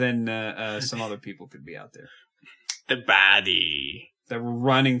better than some other people could be out there. The baddie. That were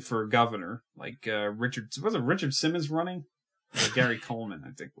running for governor. Like wasn't Richard Simmons running? Or Gary Coleman,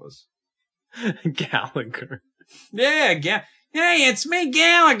 I think was. Gallagher. Yeah, hey, it's me,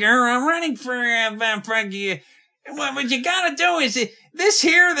 Gallagher. I'm running for you. What you gotta do is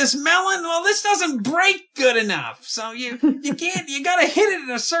this melon. Well, this doesn't break good enough, so you can't. You gotta hit it in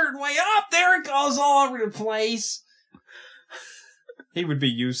a certain way. Up there, it goes all over the place. He would be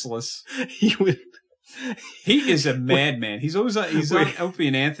useless. He would. He is a madman. He's on Opie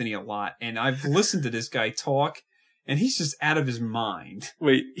and Anthony a lot, and I've listened to this guy talk, and he's just out of his mind.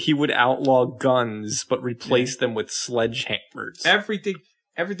 Wait, he would outlaw guns, but replace them with sledgehammers.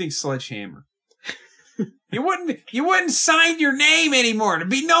 Everything sledgehammer. You wouldn't sign your name anymore. There'd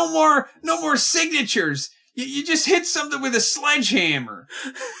be no more signatures. You just hit something with a sledgehammer.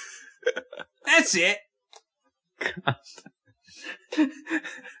 That's it.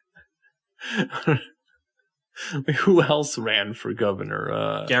 Who else ran for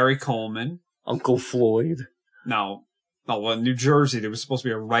governor? Gary Coleman. Uncle Floyd. No. Well, in New Jersey, there was supposed to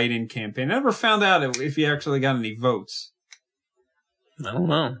be a write-in campaign. I never found out if he actually got any votes. I don't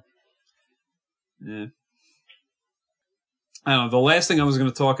know. Yeah. I don't know. The last thing I was going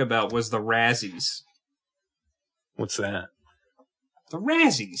to talk about was the Razzies. What's that? The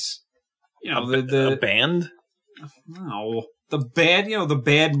Razzies. You know, the band? No. The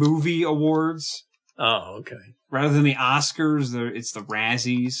bad movie awards. Oh, okay. Rather than the Oscars, it's the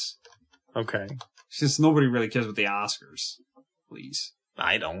Razzies. Okay. Since nobody really cares about the Oscars. Please.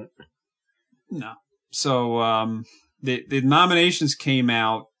 I don't. No. So, the nominations came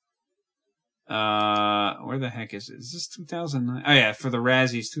out. Where the heck is it? Is this 2009? Oh yeah, for the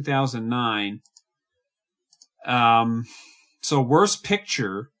Razzies, 2009. So worst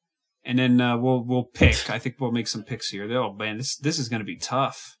picture, and then we'll pick. I think we'll make some picks here. Oh man, this is going to be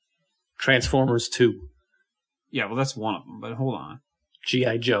tough. Transformers 2. Yeah, well that's one of them. But hold on.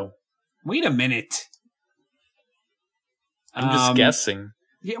 G.I. Joe. Wait a minute. I'm just guessing.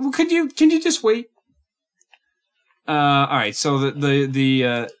 Yeah, well, can you just wait? All right. So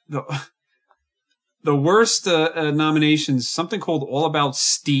the worst nominations, something called All About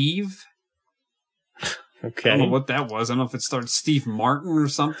Steve. Okay. I don't know what that was. I don't know if it started Steve Martin or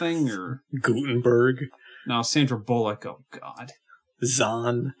something, or Gutenberg. No, Sandra Bullock. Oh God.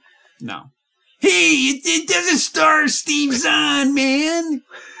 Zahn. No. Hey, it doesn't star Steve Zahn, man.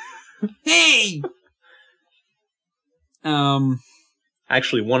 Hey.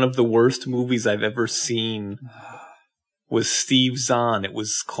 Actually, one of the worst movies I've ever seen was Steve Zahn. It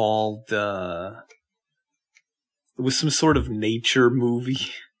was called, it was some sort of nature movie.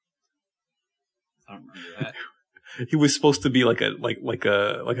 I don't remember that. He was supposed to be like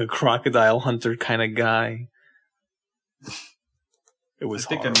a crocodile hunter kind of guy. It was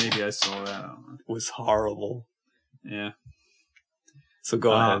horrible. Maybe I saw that. I don't know. It was horrible. Yeah. So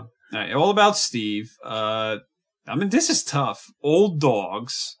go ahead. All right, All About Steve. I mean, this is tough. Old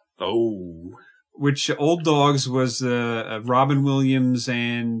Dogs. Oh. Which Old Dogs was Robin Williams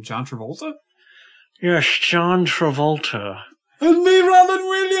and John Travolta? Yes, John Travolta. And me, Robin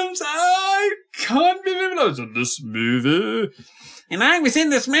Williams. I can't believe it. I was in this movie. And I was in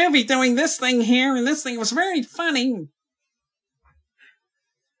this movie doing this thing here, and this thing was very funny.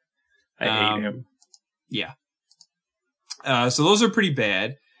 I hate him. Yeah. So those are pretty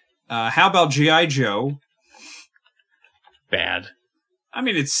bad. How about G.I. Joe? Bad. I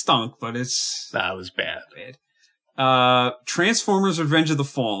mean, it stunk, but it's... That was bad. Transformers Revenge of the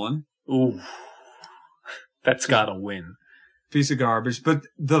Fallen. Ooh. That's gotta win. Piece of garbage. But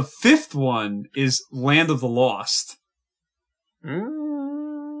the fifth one is Land of the Lost.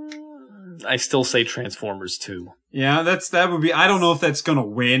 I still say Transformers 2. Yeah, that would be. I don't know if that's gonna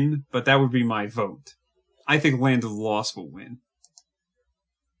win, but that would be my vote. I think Land of the Lost will win.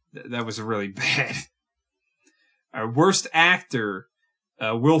 That was really bad. Our worst actor,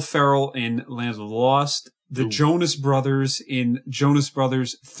 Will Ferrell in Land of the Lost. The Jonas Brothers in Jonas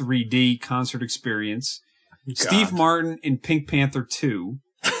Brothers 3D Concert Experience. God. Steve Martin in Pink Panther 2.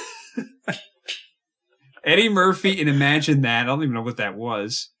 Eddie Murphy in Imagine That. I don't even know what that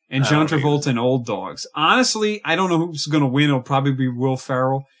was. And John Travolta in Old Dogs. Honestly, I don't know who's going to win. It'll probably be Will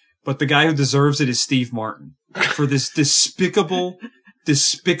Ferrell. But the guy who deserves it is Steve Martin. For this despicable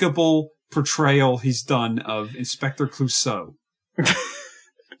portrayal he's done of Inspector Clouseau.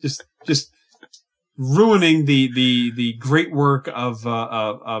 just ruining the great work of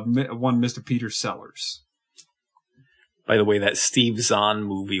one Mr. Peter Sellers. By the way, that Steve Zahn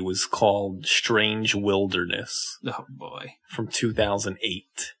movie was called Strange Wilderness. Oh boy. From 2008.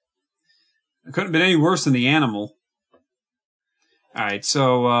 It couldn't have been any worse than The Animal. Alright,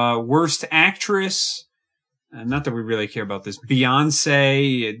 so worst actress. Not that we really care about this.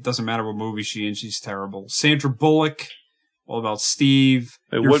 Beyonce. It doesn't matter what movie she's in. She's terrible. Sandra Bullock. All About Steve.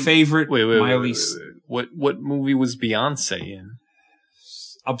 Your favorite. Miley. What movie was Beyonce in?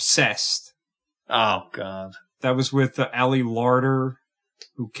 Obsessed. Oh, God. That was with Ali Larter,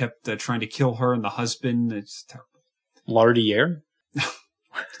 who kept trying to kill her and the husband. It's terrible. Lardier?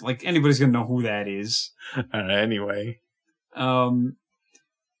 Like, anybody's gonna know who that is. Anyway.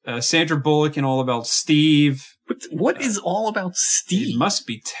 Sandra Bullock in All About Steve. What is All About Steve? It must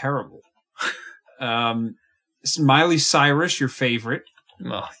be terrible. Miley Cyrus, your favorite.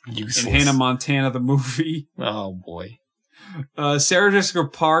 Oh, useless. In Hannah Montana, the movie. Oh, boy. Sarah Jessica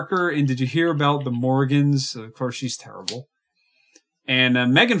Parker in Did You Hear About the Morgans? Of course, she's terrible.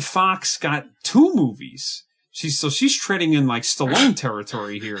 And Megan Fox got 2 movies. She's treading in like Stallone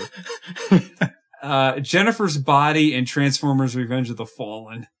territory here. Jennifer's Body and Transformers Revenge of the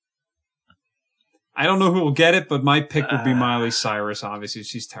Fallen. I don't know who will get it, but my pick would be Miley Cyrus, obviously.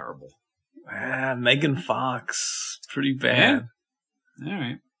 She's terrible. Megan Fox. Pretty bad.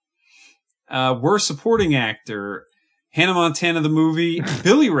 Yeah. All right. Worst supporting actor. Hannah Montana, the movie.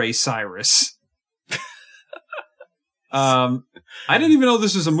 Billy Ray Cyrus. I didn't even know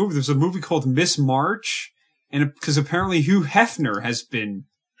this was a movie. There's a movie called Miss March. And because apparently Hugh Hefner has been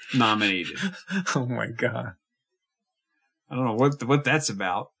nominated. Oh my God. I don't know what that's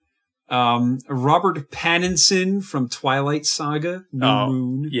about. Robert Pattinson from Twilight Saga.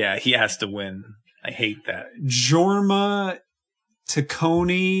 Moon. Yeah, he has to win. I hate that. Jorma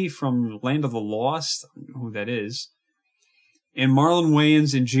Taccone from Land of the Lost. I don't know who that is. And Marlon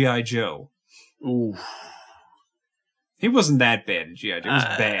Wayans in G.I. Joe. Ooh. He wasn't that bad in G.I. Joe. He was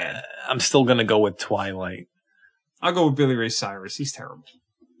bad. I'm still going to go with Twilight. I'll go with Billy Ray Cyrus. He's terrible.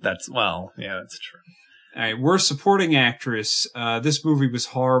 That's true. All right, worst supporting actress. This movie was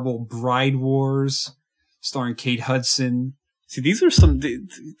horrible. Bride Wars, starring Kate Hudson. See, these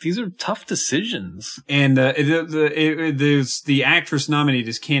are tough decisions. And the actress nominated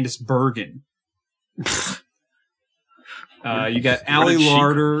is Candice Bergen. You got Ali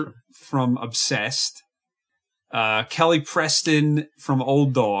Larter from Obsessed. Kelly Preston from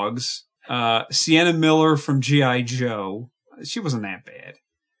Old Dogs. Sienna Miller from G.I. Joe. She wasn't that bad.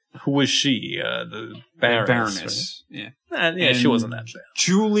 Who was she? The Baroness. Right? Yeah. Yeah, she wasn't that bad.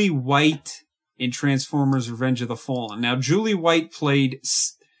 Julie White in Transformers Revenge of the Fallen. Now, Julie White played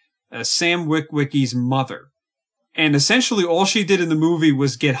Sam Witwicky's mother. And essentially all she did in the movie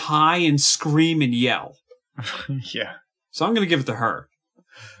was get high and scream and yell. Yeah. So I'm going to give it to her.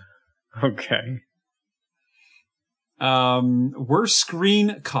 Okay. Worst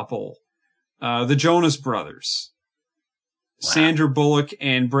screen couple. The Jonas Brothers. Wow. Sandra Bullock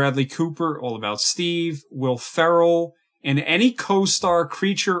and Bradley Cooper, All About Steve. Will Ferrell, and any co-star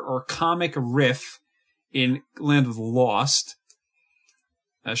creature or comic riff in Land of the Lost.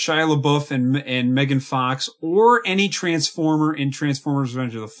 Shia LaBeouf and Megan Fox, or any Transformer in Transformers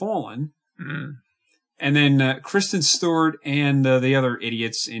Revenge of the Fallen. Mm. And then Kristen Stewart and the other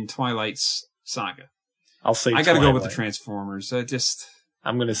idiots in Twilight's Saga. I'll say I gotta go with the Transformers.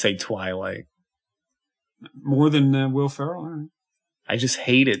 I'm gonna say Twilight. More than Will Ferrell? All right. I just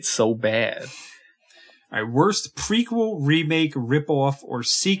hate it so bad. All right, worst prequel, remake, ripoff, or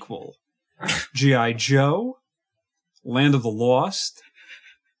sequel. G.I. Joe, Land of the Lost,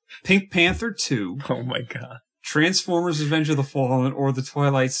 Pink Panther 2. Oh my God. Transformers Revenge of the Fallen, or the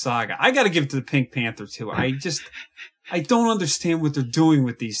Twilight Saga. I gotta give it to the Pink Panther 2. I don't understand what they're doing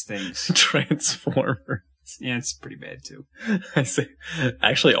with these things. Transformers. Yeah, it's pretty bad too. I say,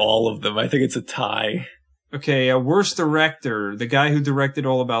 actually all of them. I think it's a tie. Okay, worst director. The guy who directed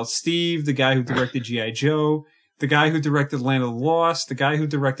All About Steve, the guy who directed G.I. Joe, the guy who directed Land of the Lost, the guy who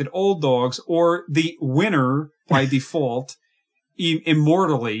directed Old Dogs, or the winner by default,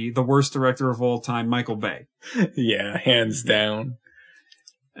 immortally, the worst director of all time, Michael Bay. Yeah, hands down.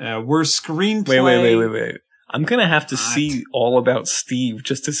 Worst screenplay. Wait. I'm gonna have to see All About Steve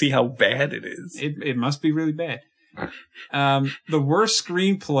just to see how bad it is. It must be really bad. The worst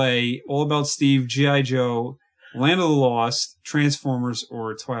screenplay, All About Steve, G.I. Joe, Land of the Lost, Transformers,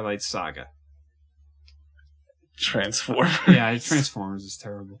 or Twilight Saga. Transformers. Yeah, Transformers is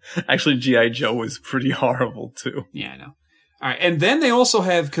terrible. Actually, G.I. Joe is pretty horrible, too. Yeah, I know. All right, and then they also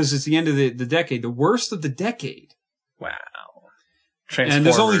have, because it's the end of the decade, the worst of the decade. Wow.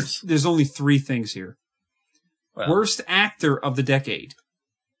 Transformers. And there's only 3 things here. Well. Worst actor of the decade.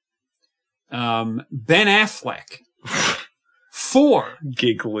 Ben Affleck. 4.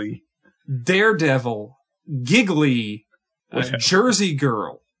 Giggly. Daredevil. Giggly. Jersey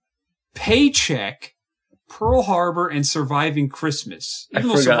Girl. Paycheck. Pearl Harbor and Surviving Christmas. Even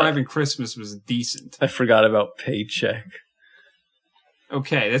though Surviving Christmas was decent. I forgot about Paycheck.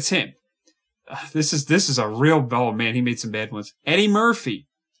 Okay, that's him. This is a real, oh man, he made some bad ones. Eddie Murphy.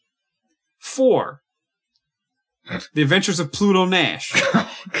 4. The Adventures of Pluto Nash.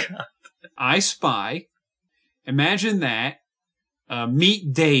 Oh, God. I Spy. Imagine That.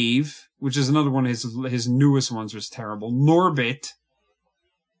 Meet Dave, which is another one of his newest ones was terrible. Norbit,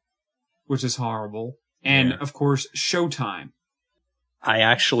 which is horrible. And, of course, Showtime. I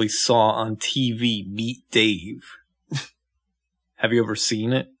actually saw on TV Meet Dave. Have you ever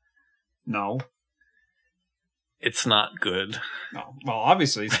seen it? No. It's not good. No. Well,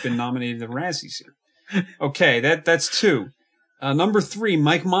 obviously, it's been nominated to the Razzies here. Okay, that's 2. Number 3,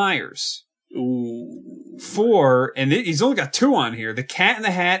 Mike Myers. Ooh. 4, and he's only got 2 on here, The Cat in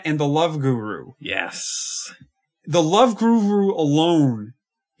the Hat and The Love Guru. Yes. The Love Guru alone,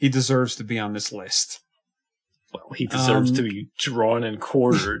 he deserves to be on this list. Well, he deserves to be drawn and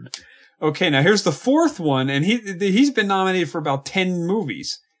quartered. Okay, now here's the 4th one, and he's been nominated for about 10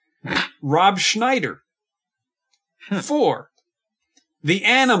 movies. Rob Schneider. 4. The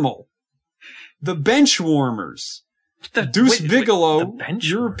Animal. The Benchwarmers. Deuce Bigelow,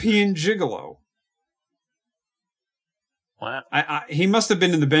 European Gigolo. Wow. He must have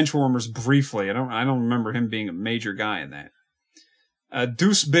been in the Benchwarmers briefly. I don't remember him being a major guy in that.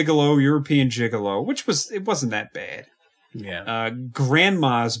 Deuce Bigelow, European Gigolo, it wasn't that bad. Yeah.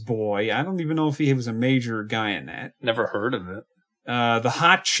 Grandma's Boy. I don't even know if he was a major guy in that. Never heard of it. The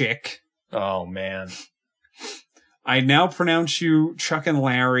Hot Chick. Oh, man. I Now Pronounce You, Chuck and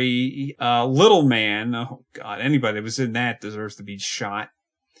Larry, Little Man. Oh, God. Anybody that was in that deserves to be shot.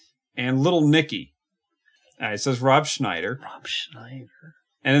 And Little Nicky. It says Rob Schneider. Rob Schneider.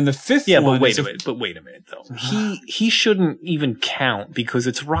 And then the 5th one. But wait a minute, though. He shouldn't even count because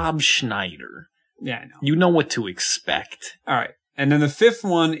it's Rob Schneider. Yeah, I know. You know what to expect. All right. And then the 5th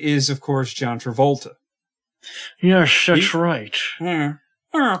one is, of course, John Travolta. Yes, that's right. Yeah.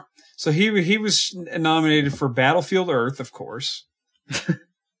 So he was nominated for Battlefield Earth, of course.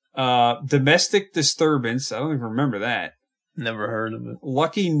 Domestic Disturbance. I don't even remember that. Never heard of it.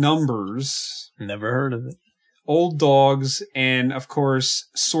 Lucky Numbers. Never heard of it. Old Dogs, and, of course,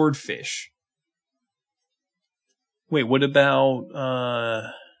 Swordfish. Wait, what about,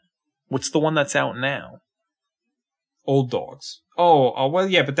 what's the one that's out now? Old Dogs. Oh, well,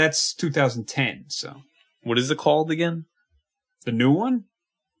 yeah, but that's 2010, so. What is it called again? The new one?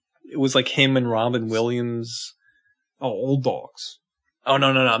 It was like him and Robin Williams. Oh, Old Dogs. Oh,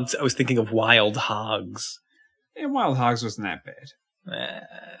 no. I was thinking of Wild Hogs. Yeah, Wild Hogs wasn't that bad.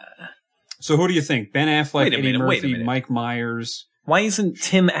 So who do you think? Ben Affleck, Eddie Murphy, Mike Myers. Why isn't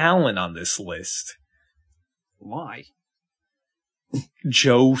Tim Allen on this list? Why?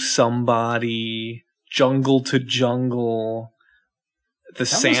 Joe Somebody, Jungle to Jungle, the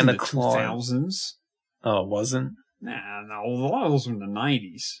Santa Claus. 2000s. Oh, it wasn't? Nah, no, a lot of those were in the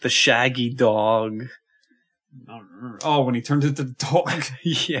 90s. The Shaggy Dog. Oh, when he turned into the dog.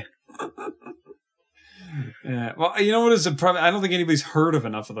 Yeah. Yeah. Well, you know what is a problem? I don't think anybody's heard of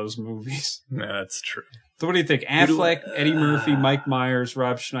enough of those movies. No, that's true. So what do you think? Affleck, Eddie Murphy, Mike Myers,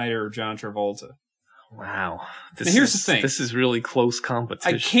 Rob Schneider, or John Travolta? Wow. Now, here's the thing. This is really close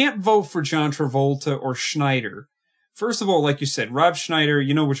competition. I can't vote for John Travolta or Schneider. First of all, like you said, Rob Schneider,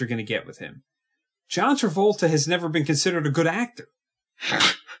 you know what you're going to get with him. John Travolta has never been considered a good actor.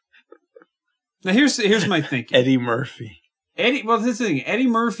 Now, here's my thinking. Eddie Murphy. Well, this is the thing. Eddie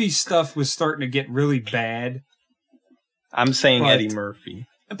Murphy's stuff was starting to get really bad. I'm saying Eddie Murphy.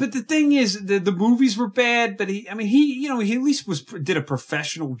 But the thing is, the movies were bad, but he at least did a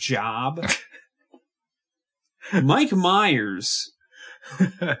professional job. Mike Myers,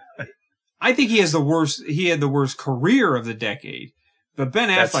 I think he had the worst career of the decade. But Ben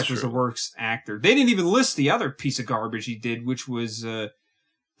That's Affleck was the true. worst actor. They didn't even list the other piece of garbage he did, which was the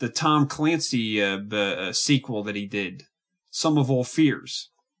Tom Clancy sequel that he did, Sum of All Fears.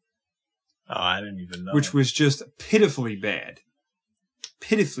 Oh, I didn't even know. Which was just pitifully bad.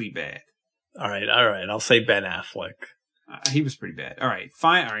 Pitifully bad. All right. I'll say Ben Affleck. He was pretty bad. All right,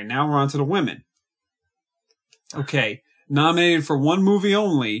 fine. All right, now we're on to the women. Okay, nominated for one movie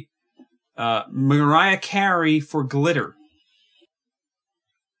only, Mariah Carey for Glitter.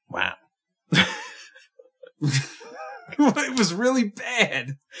 Wow. It was really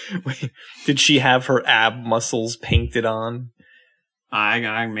bad. Wait, did she have her ab muscles painted on?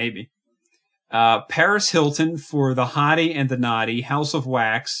 I maybe. Paris Hilton for The Hottie and the Naughty, House of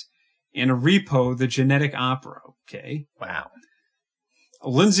Wax, and Repo, the Genetic Opera. Okay. Wow.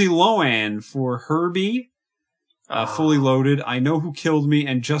 Lindsay Lohan for Herbie, Fully Loaded, I Know Who Killed Me,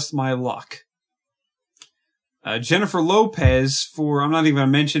 and Just My Luck. Jennifer Lopez for, I'm not even going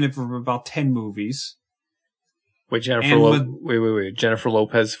to mention it, for about 10 movies. Wait, And wait. Jennifer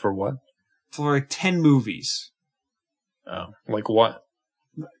Lopez for what? For like 10 movies. Oh, like what?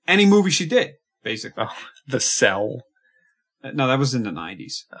 Any movie she did, basically. Oh, The Cell. No, that was in the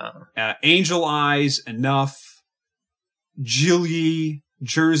 90s. Oh. Angel Eyes, Enough, Jill Yee,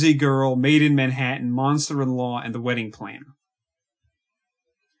 Jersey Girl, Made in Manhattan, Monster-in-Law, and The Wedding Planner.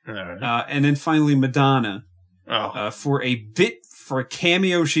 All right. And then finally Madonna, Oh. for a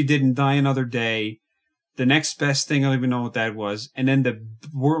cameo she did in Die Another Day. The Next Best Thing, I don't even know what that was. And then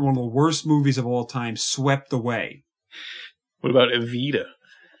one of the worst movies of all time, Swept Away. What about Evita?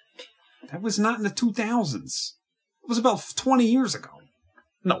 That was not in the 2000s. It was about 20 years ago.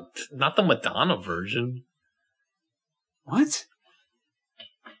 No, not the Madonna version. What?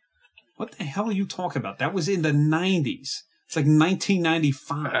 What the hell are you talking about? That was in the 90s. It's like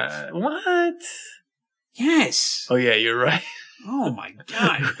 1995. What? Yes. Oh yeah, you're right. Oh my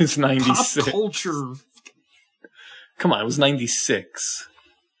God. It's 96. Pop culture. Come on, it was 96.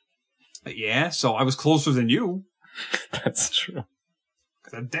 Yeah, so I was closer than you. That's true.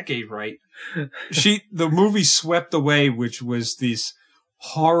 A decade right. The movie Swept Away, which was this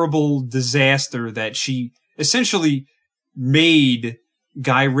horrible disaster that she essentially made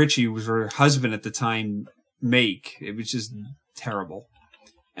Guy Ritchie, who was her husband at the time, make. It was just terrible.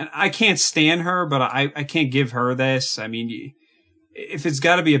 And I can't stand her, but I can't give her this. I mean, if it's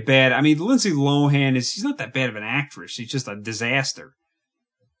got to be Lindsay Lohan she's not that bad of an actress. She's just a disaster.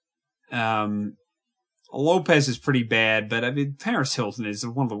 Lopez is pretty bad, but I mean, Paris Hilton is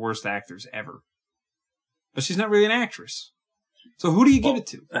one of the worst actors ever. But she's not really an actress. So who do you give it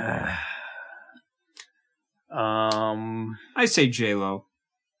to? I say J-Lo.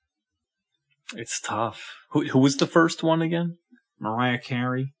 It's tough. Who was the first one again? Mariah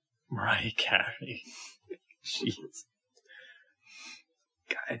Carey. Mariah Carey. Jeez.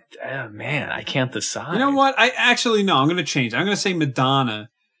 God, man, I can't decide. You know what? I'm going to change. I'm going to say Madonna,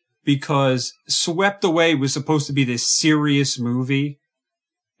 because Swept Away was supposed to be this serious movie,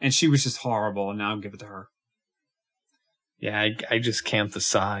 and she was just horrible, and now I'll give it to her. Yeah, I just can't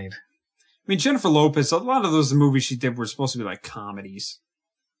decide. I mean, Jennifer Lopez, a lot of those movies she did were supposed to be like comedies.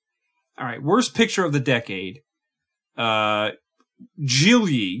 All right, worst picture of the decade. Jill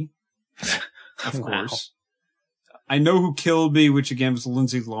Yee, of course. I Know Who Killed Me, which again was a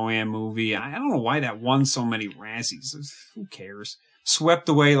Lindsay Lohan movie. I don't know why that won so many Razzies. Who cares? Swept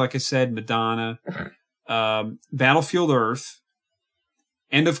Away, like I said, Madonna. Battlefield Earth.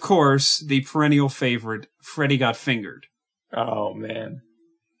 And of course, the perennial favorite, Freddy Got Fingered. Oh, man.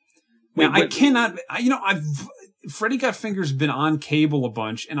 Now, I cannot, Freddy Got Fingered's been on cable a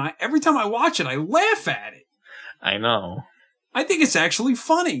bunch, and every time I watch it, I laugh at it. I know. I think it's actually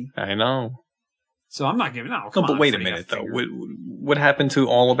funny. I know. So I'm not giving out. No, but wait a minute, though. What happened to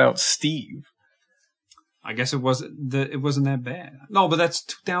All About Steve? I guess it wasn't that bad. No, but that's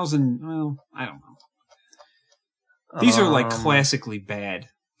 2000. Well, I don't know. These are like classically bad.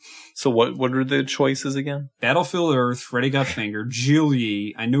 So what are the choices again? Battlefield Earth, Freddy Got Fingered, Jill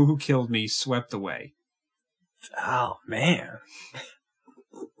Yee, I Know Who Killed Me, Swept Away. Oh man.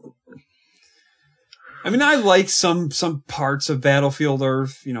 I mean, I like some parts of Battlefield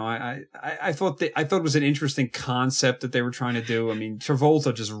Earth. You know, I thought it was an interesting concept that they were trying to do. I mean,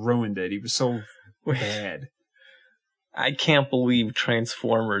 Travolta just ruined it. He was so bad. I can't believe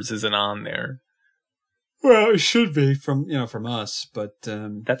Transformers isn't on there. Well, it should be from us, but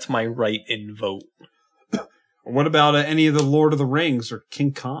that's my write-in vote. What about any of the Lord of the Rings or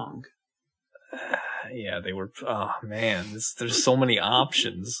King Kong? Yeah, they were. Oh man, there's so many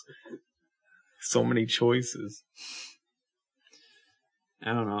options. So many choices.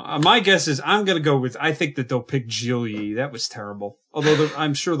 I don't know. My guess is I'm going to go with, I think that they'll pick Jill Yee. That was terrible. Although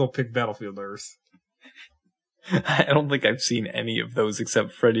I'm sure they'll pick Battlefield Earth. I don't think I've seen any of those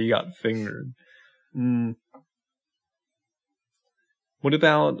except Freddy Got Fingered. What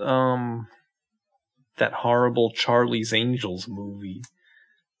about that horrible Charlie's Angels movie?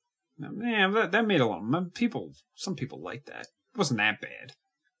 Man, that made a lot of people. Some people like that. It wasn't that bad.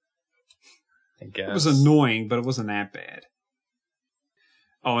 I guess it was annoying, but it wasn't that bad.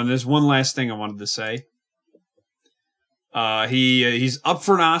 Oh, and there's one last thing I wanted to say. He's up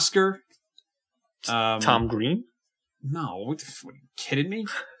for an Oscar. Tom Green? No, what are you kidding me?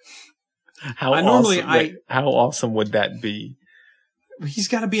 How awesome would that be? He's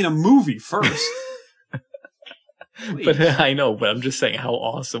got to be in a movie first. But I know, but I'm just saying, how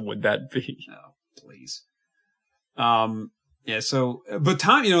awesome would that be? Oh, please. Yeah, so, but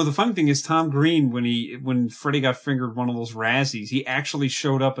Tom, the funny thing is Tom Green, when Freddy Got Fingered one of those Razzies, he actually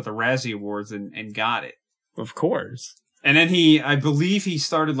showed up at the Razzie Awards and got it. Of course. And then I believe he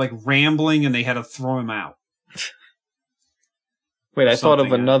started like rambling and they had to throw him out. Wait, I thought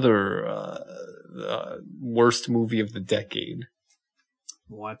of another, worst movie of the decade.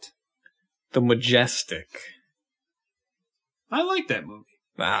 What? The Majestic. I like that movie.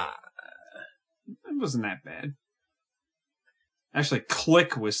 It wasn't that bad. Actually,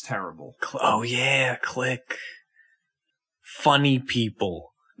 Click was terrible. Oh yeah, Click. Funny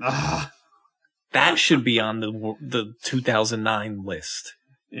People. That should be on the 2009 list.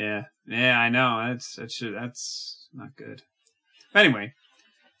 Yeah, I know. That's not good. Anyway,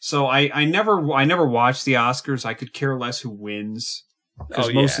 so I never watched the Oscars. I could care less who wins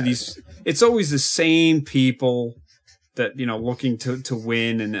because most of these, it's always the same people that looking to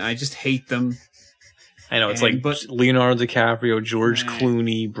win, and I just hate them. I know, it's but Leonardo DiCaprio, George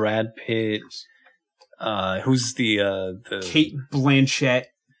Clooney, Brad Pitt. Who's the Kate Blanchett?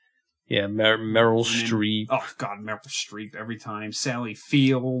 Yeah, Meryl Streep. Oh God, Meryl Streep every time. Sally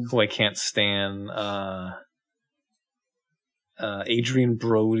Field, who I can't stand. Adrian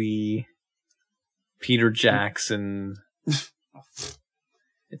Brody, Peter Jackson.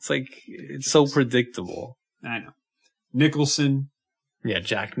 It's so predictable. I know. Nicholson. Yeah,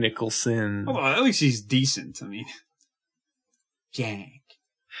 Jack Nicholson. Although at least he's decent. I mean, Jack.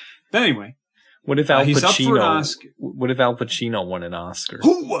 But anyway, what if Al Pacino? He's up for an Oscar. What if Al Pacino won an Oscar?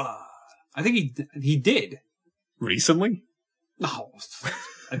 I think he did recently. No,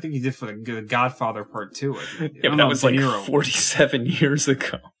 I think he did for the Godfather Part 2. Yeah, but that was like 47 years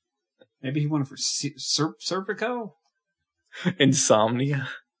ago. Maybe he won it for Serpico? Insomnia.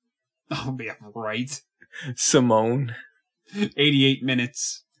 Oh, yeah, right. Simone. 88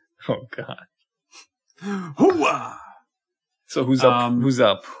 minutes. Oh, God. Hooah! So who's up?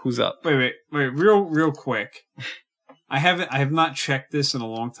 Who's up? Wait, real quick. I have not checked this in a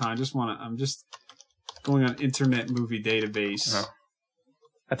long time. I'm just going on Internet Movie Database. Oh.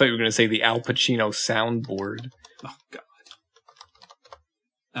 I thought you were going to say the Al Pacino soundboard. Oh,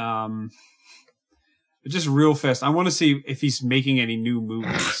 God. Just real fast, I want to see if he's making any new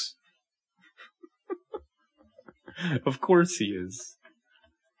movies. Of course he is.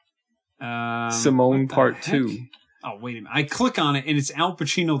 Simone Part 2. Oh, wait a minute. I click on it, and it's Al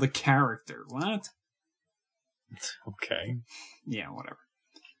Pacino, the character. What? Okay. Yeah, whatever.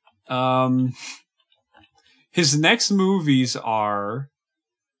 His next movies are...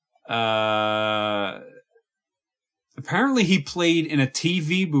 apparently he played in a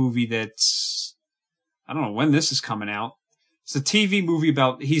TV movie that's... I don't know when this is coming out. It's a TV movie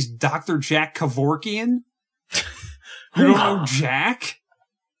about... He's Dr. Jack Kevorkian. You don't know Jack?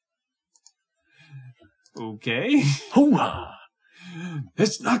 Okay. Hoo-ah.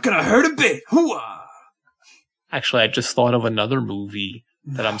 It's not gonna hurt a bit. Hoo-ah. Actually, I just thought of another movie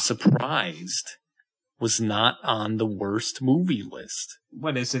that I'm surprised was not on the worst movie list.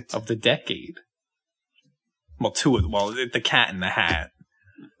 What is it? Of the decade. Well, The Cat in the Hat.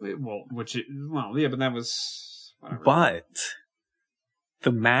 Well, yeah, but that was... Whatever. But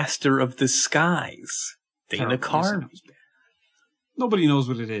The Master of Disguise. Dana Carvey. Nobody knows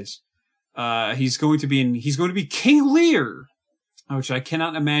what it is. He's going to be King Lear, which I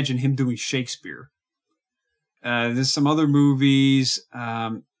cannot imagine him doing Shakespeare. There's some other movies.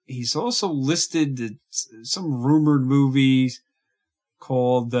 He's also listed some rumored movies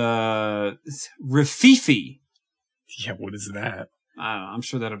called Rafifi. Yeah, what is that? I don't know. I'm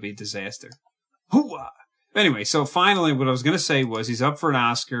sure that'll be a disaster. Hoo-ah! Anyway, so finally what I was going to say was he's up for an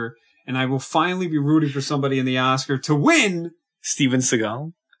Oscar, and I will finally be rooting for somebody in the Oscar to win. Steven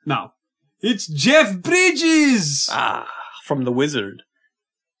Seagal? No. It's Jeff Bridges! From The Wizard.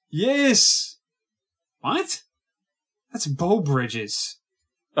 Yes. What? That's Beau Bridges.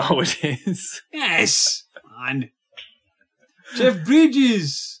 Oh, it is. Yes. Come on. Jeff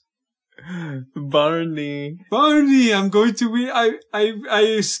Bridges. Barney. Barney, I'm going to win.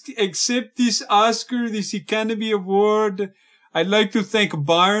 I accept this Oscar, this Academy Award. I'd like to thank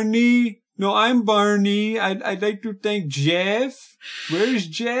Barney. No, I'm Barney. I'd like to thank Jeff. Where's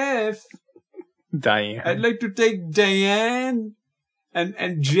Jeff? Diane. I'd like to thank Diane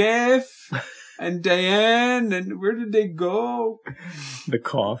and Jeff and Diane. And where did they go? The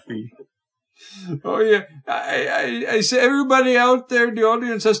coffee. Oh yeah, I say everybody out there in the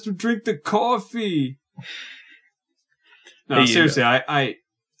audience has to drink the coffee. No, Hey, seriously, I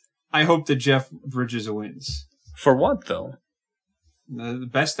hope that Jeff Bridges wins. For what, though? The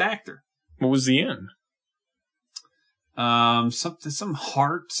best actor. What was he in? Something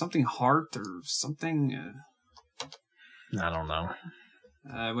heart or something. I don't know.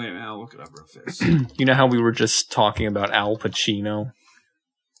 Wait a minute, I'll look it up real fast. You know how we were just talking about Al Pacino?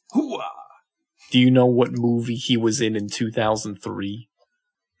 Hooah! Do you know what movie he was in 2003?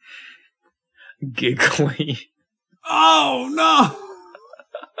 Giggly. Oh no!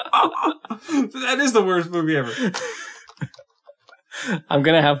 That is the worst movie ever. I'm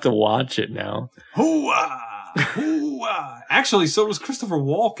gonna have to watch it now. Hooah! Hooah! Actually, so was Christopher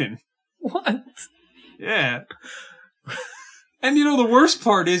Walken. What? Yeah. And you know, the worst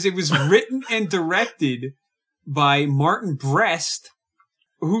part is it was written and directed by Martin Brest,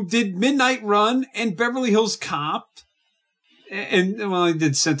 who did Midnight Run and Beverly Hills Cop. And well, he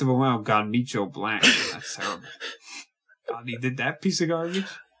did Scent of a Woman. Oh, God, Meet Joe Black. That's terrible. God, he did that piece of garbage.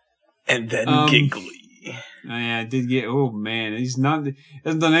 And then Giggly. Oh, yeah, I did get. Oh, man. He hasn't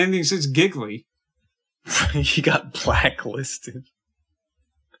done anything since Giggly. He got blacklisted.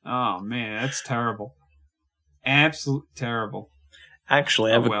 Oh, man, that's terrible. Absolutely terrible.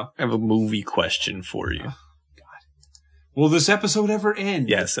 Actually, I have a movie question for you. Will this episode ever end?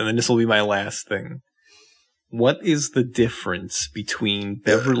 Yes, and then this will be my last thing. What is the difference between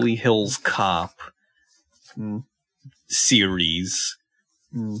Beverly Hills Cop series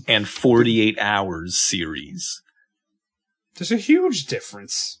and 48 Hours series? There's a huge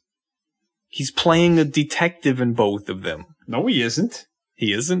difference. He's playing a detective in both of them. No, he isn't.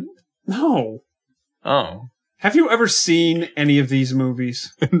 He isn't? No. Oh. Have you ever seen any of these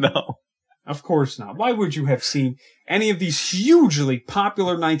movies? No. Of course not. Why would you have seen any of these hugely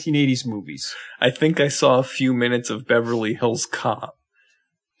popular 1980s movies? I think I saw a few minutes of Beverly Hills Cop.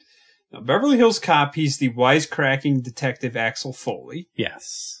 Now, Beverly Hills Cop, he's the wisecracking detective Axel Foley.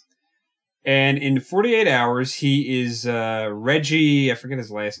 Yes. And in 48 Hours, he is Reggie, I forget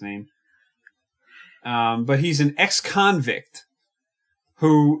his last name. But he's an ex-convict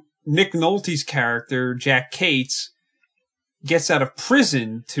who Nick Nolte's character, Jack Cates, gets out of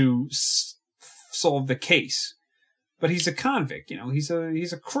prison to solve the case. But he's a convict, you know, he's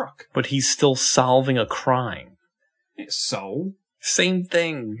a crook. But he's still solving a crime. So? Same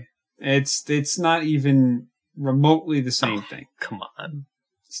thing. It's not even remotely the same thing. Come on.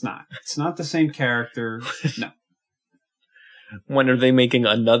 It's not. It's not the same character. No. When are they making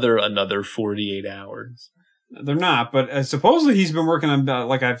another 48 Hours? They're not, but supposedly he's been working on,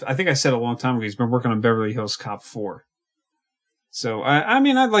 I think I said a long time ago, he's been working on Beverly Hills Cop 4. So, I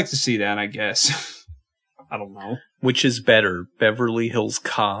mean, I'd like to see that, I guess. I don't know. Which is better, Beverly Hills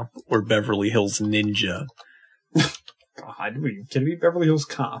Cop or Beverly Hills Ninja? God, are you kidding me? Beverly Hills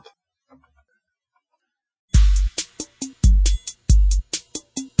Cop.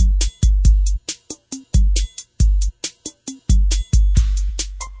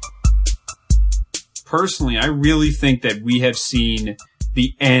 Personally, I really think that we have seen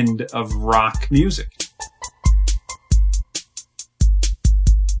the end of rock music.